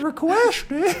didn't request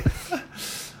it.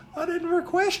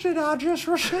 I just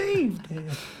received it.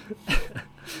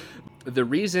 The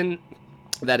reason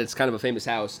that it's kind of a famous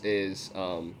house is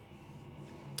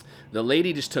the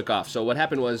lady just took off. So what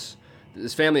happened was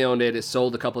this family owned it. It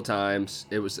sold a couple times.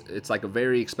 It's like a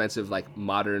very expensive, like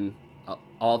modern,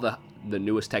 all the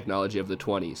newest technology of the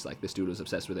 20s. Like this dude was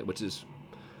obsessed with it, which is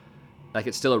like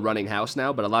it's still a running house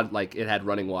now, but a lot like it had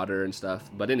running water and stuff.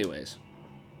 But anyways,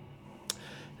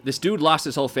 this dude lost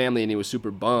his whole family and he was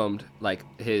super bummed. Like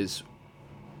his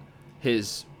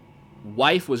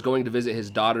wife was going to visit his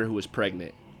daughter who was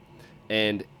pregnant,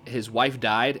 and his wife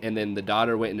died, and then the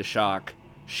daughter went into shock.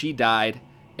 She died,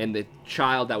 and the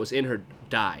child that was in her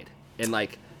died. And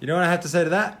like, you know what I have to say to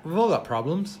that? We've all got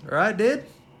problems, all right, dude?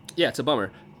 Yeah, it's a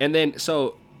bummer. And then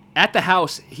so at the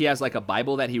house, he has like a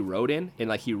Bible that he wrote in, and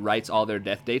like he writes all their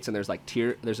death dates, and there's a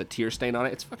tear stain on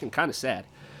it. It's fucking kind of sad.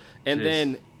 And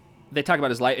then they talk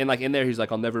about his life, and like in there he's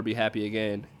like, "I'll never be happy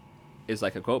again," is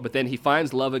like a quote. But then he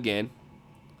finds love again.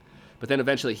 But then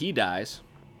eventually he dies.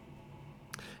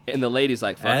 And the lady's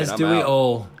like, "Fuck it, I'm out." As do we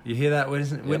all. You hear that,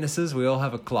 witnesses? We all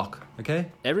have a clock,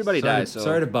 okay? Everybody dies.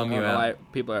 Sorry to bum you out. Why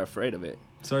people are afraid of it.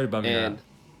 Sorry to bum you out.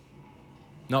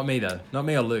 Not me, though. Not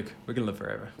me or Luke. We're going to live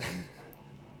forever.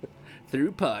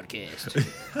 Through podcast,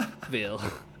 Phil.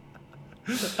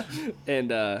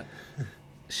 And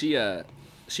she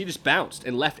just bounced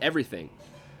and left everything.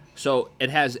 So it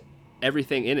has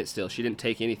everything in it still. She didn't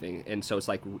take anything. And so it's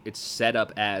like it's set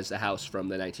up as a house from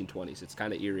the 1920s. It's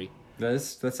kind of eerie. That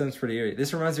sounds pretty eerie.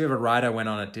 This reminds me of a ride I went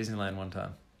on at Disneyland one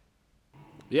time.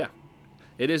 Yeah,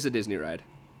 it is a Disney ride,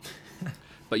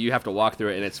 but you have to walk through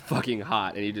it, and it's fucking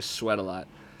hot, and you just sweat a lot.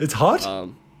 It's hot?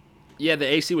 Yeah, the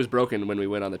AC was broken when we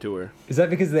went on the tour. Is that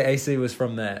because the AC was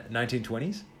from the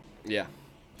 1920s? Yeah.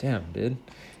 Damn, dude.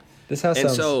 This house And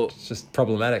sounds so- just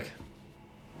problematic.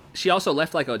 She also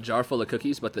left like a jar full of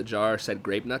cookies, but the jar said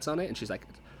grape nuts on it, and she's like,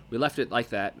 "We left it like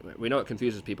that. We know it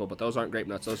confuses people, but those aren't grape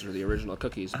nuts. Those are the original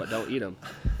cookies, but don't eat them."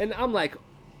 And I'm like,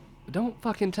 "Don't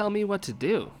fucking tell me what to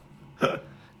do.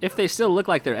 If they still look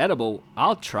like they're edible,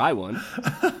 I'll try one.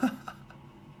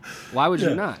 Why would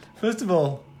you not? First of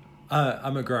all,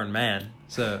 I'm a grown man,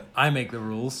 so I make the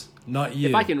rules, not you.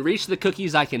 If I can reach the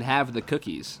cookies, I can have the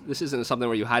cookies. This isn't something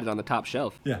where you hide it on the top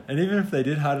shelf, Yeah, and even if they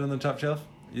did hide it on the top shelf,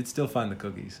 you'd still find the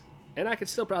cookies. and I could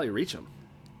still probably reach them."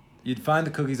 You'd find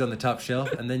the cookies on the top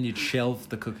shelf, and then you'd shelve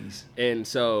the cookies. And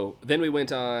so then we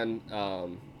went on,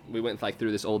 we went like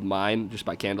through this old mine just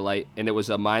by candlelight, and it was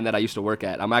a mine that I used to work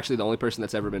at. I'm actually the only person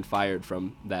that's ever been fired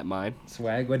from that mine.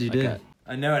 Swag, what'd you do? Okay.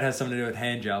 I know it has something to do with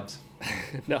hand jobs.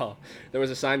 No, there was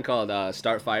a sign called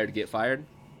 "Start Fired, Get Fired,"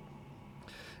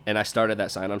 and I started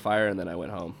that sign on fire, and then I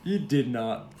went home. You did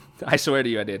not. I swear to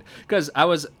you, I did, because I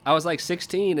was like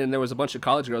 16, and there was a bunch of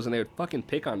college girls, and they would fucking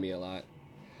pick on me a lot.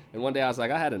 And one day I was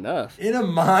like, I had enough. In a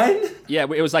mine? Yeah,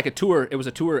 it was like a tour. It was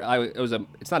a tour.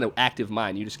 It's not an active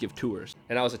mine. You just give tours.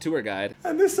 And I was a tour guide.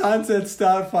 And the sign said,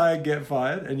 "Start fire, get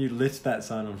fired," and you lit that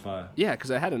sign on fire. Yeah,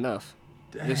 because I had enough.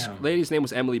 This Damn. lady's name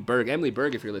was Emily Berg. Emily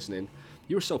Berg, if you're listening,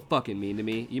 you were so fucking mean to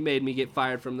me. You made me get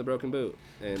fired from the Broken Boot.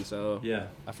 And so Yeah.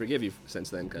 I forgive you since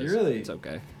then, because You really- it's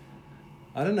okay.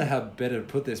 I don't know how better to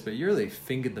put this, but you really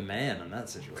fingered the man on that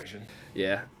situation.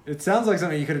 Yeah. It sounds like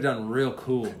something you could have done real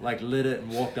cool, like lit it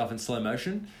and walked off in slow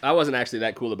motion. I wasn't actually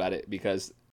that cool about it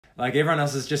because, Like everyone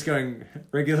else is just going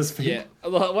regular speed. yeah,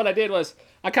 well, what I did was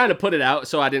I kind of put it out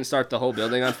so I didn't start the whole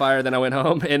building on fire. Then I went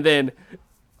home, and then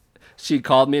she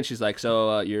called me and she's like,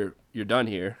 "So you're done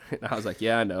here?" And I was like,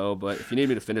 "Yeah, I know, but if you need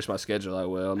me to finish my schedule, I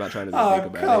will. I'm not trying to be a dick Oh,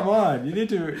 about come it." on. You need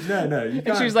to. No, you can't.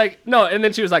 And she was like, "No," and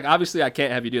then she was like, "Obviously, I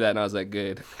can't have you do that." And I was like,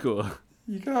 "Good, cool."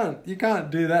 You can't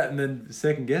do that and then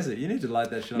second guess it. You need to light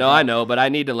that shit on No, fire. I know, but I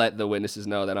need to let the witnesses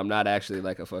know that I'm not actually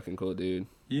like a fucking cool dude.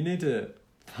 You need to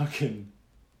fucking,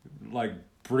 like,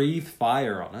 breathe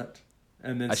fire on it.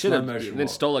 And then I should slow have motion then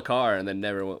walk. stole a car and then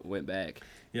never went back.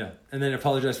 Yeah, and then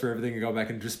apologize for everything and go back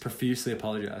and just profusely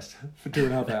apologized for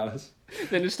 2.5 hours.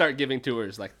 Then just start giving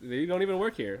tours like, "You don't even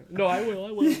work here." "No, I will.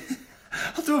 I will."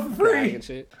 I'll do it for Brag free. and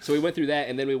shit. So we went through that,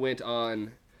 and then we went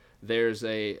on.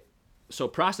 So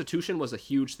prostitution was a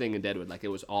huge thing in Deadwood. Like, it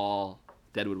was all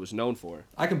Deadwood was known for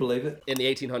I can believe it. in the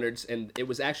 1800s, and it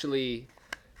was actually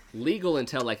legal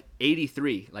until like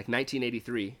 83, like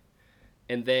 1983,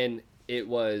 and then it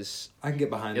was I can get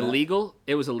behind that. illegal.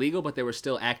 It was illegal, but there were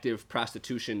still active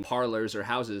prostitution parlors or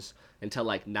houses until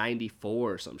like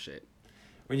 94 or some shit.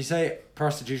 When you say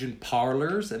prostitution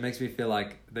parlors, it makes me feel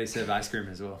like they serve ice cream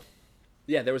as well.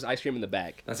 Yeah, there was ice cream in the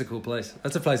back. That's a cool place.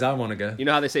 That's a place I want to go. You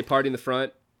know how they say party in the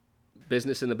front,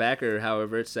 business in the back, or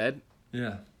however it's said?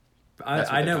 Yeah. That's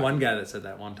what I they're know one talking guy that said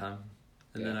that one time.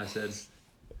 And then Yeah. I said,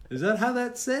 "Is that how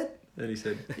that's said?" And he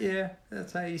said, "Yeah,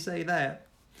 that's how you say that."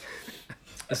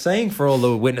 A saying for all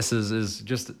the witnesses is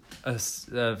just a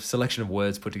selection of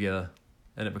words put together,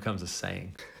 and it becomes a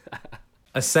saying.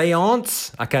 A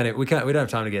seance? We don't have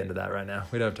time to get into that right now.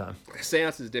 We don't have time. A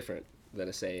seance is different than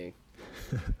a saying.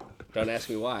 Don't ask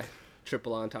me why.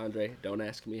 Triple entendre. Don't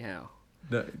ask me how.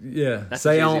 No, yeah. That's a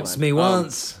Seance cheesy me line.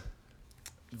 once.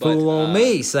 But, Fool on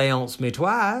me. Seance me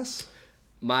twice.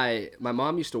 My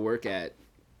mom used to work at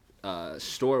a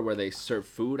store where they serve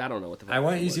food. I don't know what the fuck I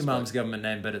won't it use your was, but mom's government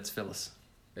name, but it's Phyllis.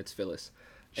 It's Phyllis.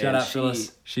 Shout And out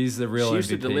Phyllis. She's the real She used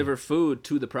to MVP. deliver food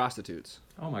to the prostitutes.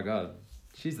 Oh my god.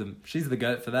 She's the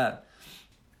goat for that.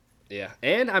 Yeah.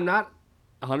 And I'm not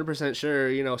 100%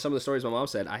 sure, some of the stories my mom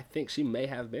said, I think she may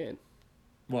have been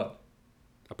What?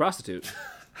 a prostitute.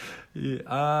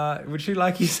 Yeah, would she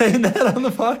like you saying that on the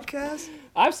podcast?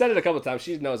 I've said it a couple times.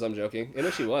 She knows I'm joking. And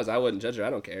if she was, I wouldn't judge her. I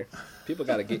don't care.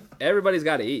 Everybody's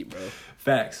got to eat, bro.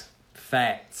 Facts.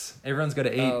 Everyone's got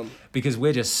to eat because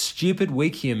we're just stupid,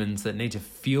 weak humans that need to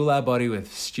fuel our body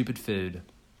with stupid food.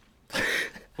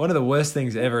 One of the worst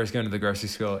things ever is going to the grocery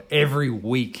store every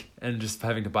week and just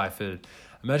having to buy food.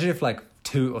 Imagine if like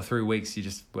 2 or 3 weeks you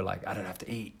just were like, I don't have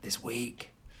to eat this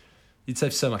week. You'd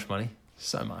save so much money.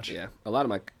 So much. Yeah, a lot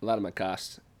of my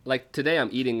costs. Like today, I'm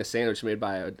eating a sandwich made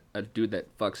by a dude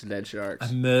that fucks dead sharks,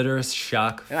 A murderous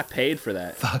shark and I paid for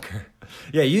that. fucker.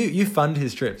 Yeah, you fund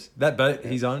his trips. That boat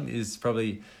he's on is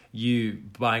probably you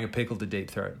buying a pickle to deep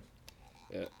throat.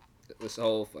 Yeah, this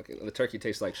whole the turkey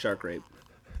tastes like shark rape.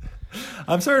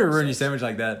 I'm sorry to ruin your sandwich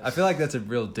like that. I feel like that's a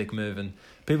real dick move, and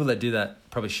people that do that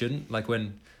probably shouldn't. Like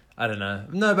when, I don't know.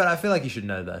 No, but I feel like you should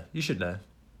know though. You should know.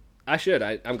 I should.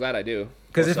 I'm glad I do.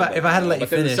 Because if I had to let you but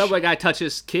then finish, the Subway guy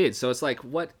touches kids, so it's like,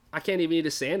 what? I can't even eat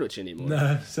a sandwich anymore.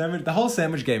 no sandwich. The whole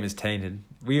sandwich game is tainted.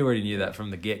 We already knew that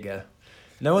from the get go.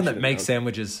 No one that makes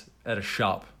sandwiches at a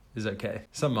shop is okay.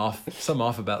 Something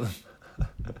off about them.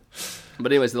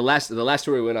 But anyways, the last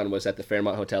tour we went on was at the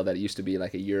Fairmont Hotel that used to be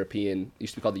like used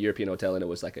to be called the European Hotel, and it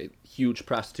was like a huge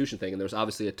prostitution thing, and there was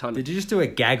obviously a ton. Did you just do a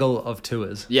gaggle of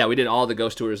tours? Yeah, we did all the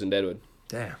ghost tours in Deadwood.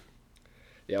 Damn.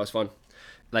 Yeah, it was fun.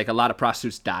 Like a lot of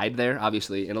prostitutes died there,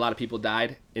 obviously, and a lot of people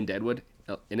died in Deadwood,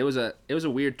 and it was a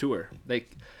weird tour. They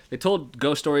told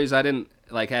ghost stories. I didn't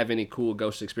like have any cool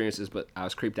ghost experiences, but I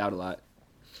was creeped out a lot,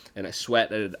 and I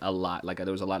sweated a lot. Like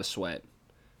there was a lot of sweat.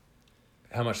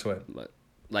 How much sweat? But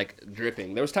like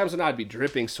dripping. There was times when I'd be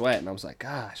dripping sweat, and I was like,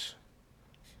 "Gosh,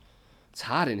 it's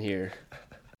hot in here."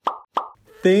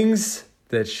 Things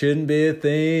that shouldn't be a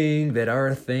thing that are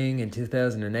a thing in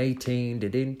 2018.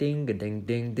 Ding ding ding ding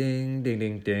ding ding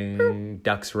ding ding.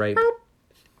 Ducks rape.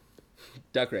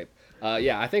 Duck rape.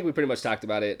 Yeah, I think we pretty much talked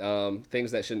about it.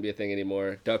 Things that shouldn't be a thing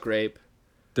anymore. Duck rape.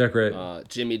 Duck rape.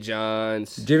 Jimmy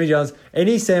John's. Jimmy John's.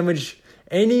 Any sandwich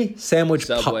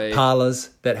Subway. parlors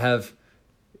that have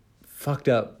fucked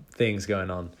up things going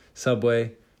on.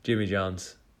 Subway, Jimmy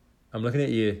John's. I'm looking at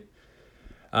you.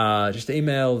 Just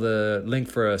email the link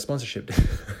for a sponsorship.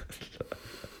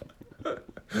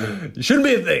 You shouldn't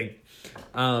be a thing.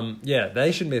 Yeah,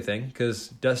 they shouldn't be a thing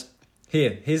because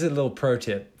here's a little pro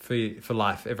tip for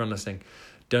life. Everyone listening,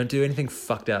 don't do anything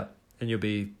fucked up, and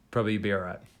you'll probably be all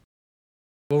right.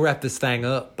 We'll wrap this thing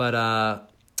up, but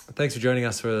thanks for joining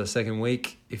us for the second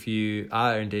week. If you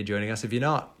are indeed joining us, if you're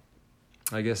not,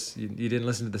 I guess you didn't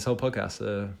listen to this whole podcast,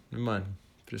 so never mind.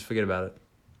 Just forget about it.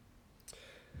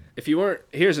 If you weren't,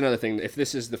 here's another thing. If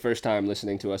this is the first time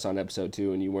listening to us on episode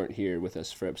 2 and you weren't here with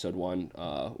us for episode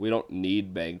 1, we don't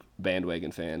need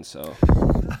bandwagon fans, so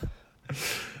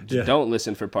don't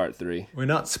listen for part 3. We're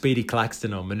not Speedy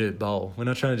Claxton or Manute Bowl. We're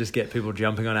not trying to just get people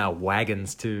jumping on our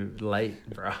wagons too late,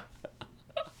 bruh.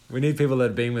 We need people that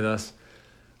have been with us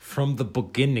from the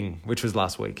beginning, which was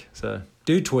last week. So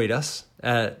do tweet us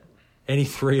at any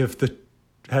 3 of the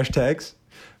hashtags.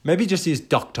 Maybe just use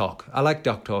Doc Talk. I like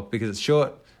Doc Talk because it's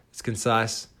short. It's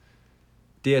concise.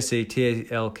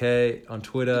 DSCTLK on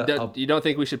Twitter. You don't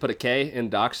think we should put a K in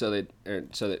doc so that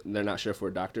they're not sure if we're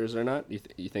doctors or not?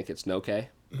 You think it's no K?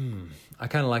 I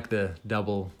kind of like the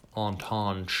double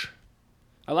entendre.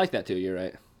 I like that too. You're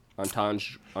right.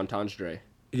 Entendre.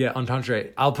 Yeah, entendre.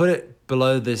 I'll put it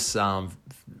below this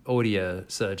audio.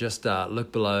 So just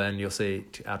look below and you'll see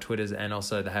our Twitters and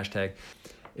also the hashtag.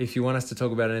 If you want us to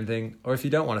talk about anything, or if you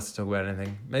don't want us to talk about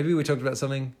anything, maybe we talked about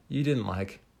something you didn't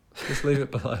like. Just leave it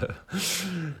below.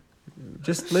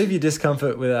 Just leave your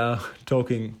discomfort with our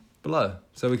talking below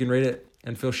so we can read it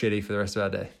and feel shitty for the rest of our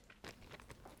day.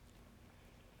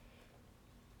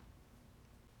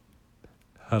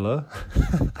 Hello?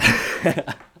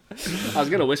 I was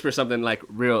going to whisper something like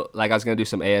I was going to do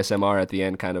some ASMR at the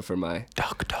end kind of for my...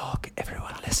 Doc Talk.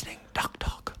 Everyone listening. Doc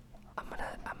Talk. I'm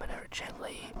gonna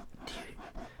gently...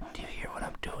 Do you hear what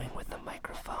I'm doing with the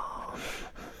microphone?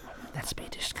 That's me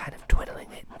just kind of twiddling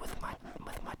it with my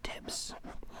tips.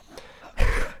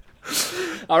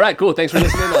 All right, cool. Thanks for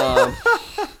listening.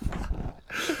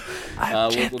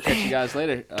 We'll catch you guys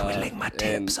later. Twiddling my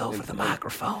tips over the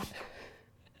microphone.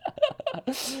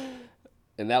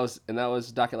 And that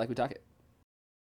was Doc It Like We Talk It.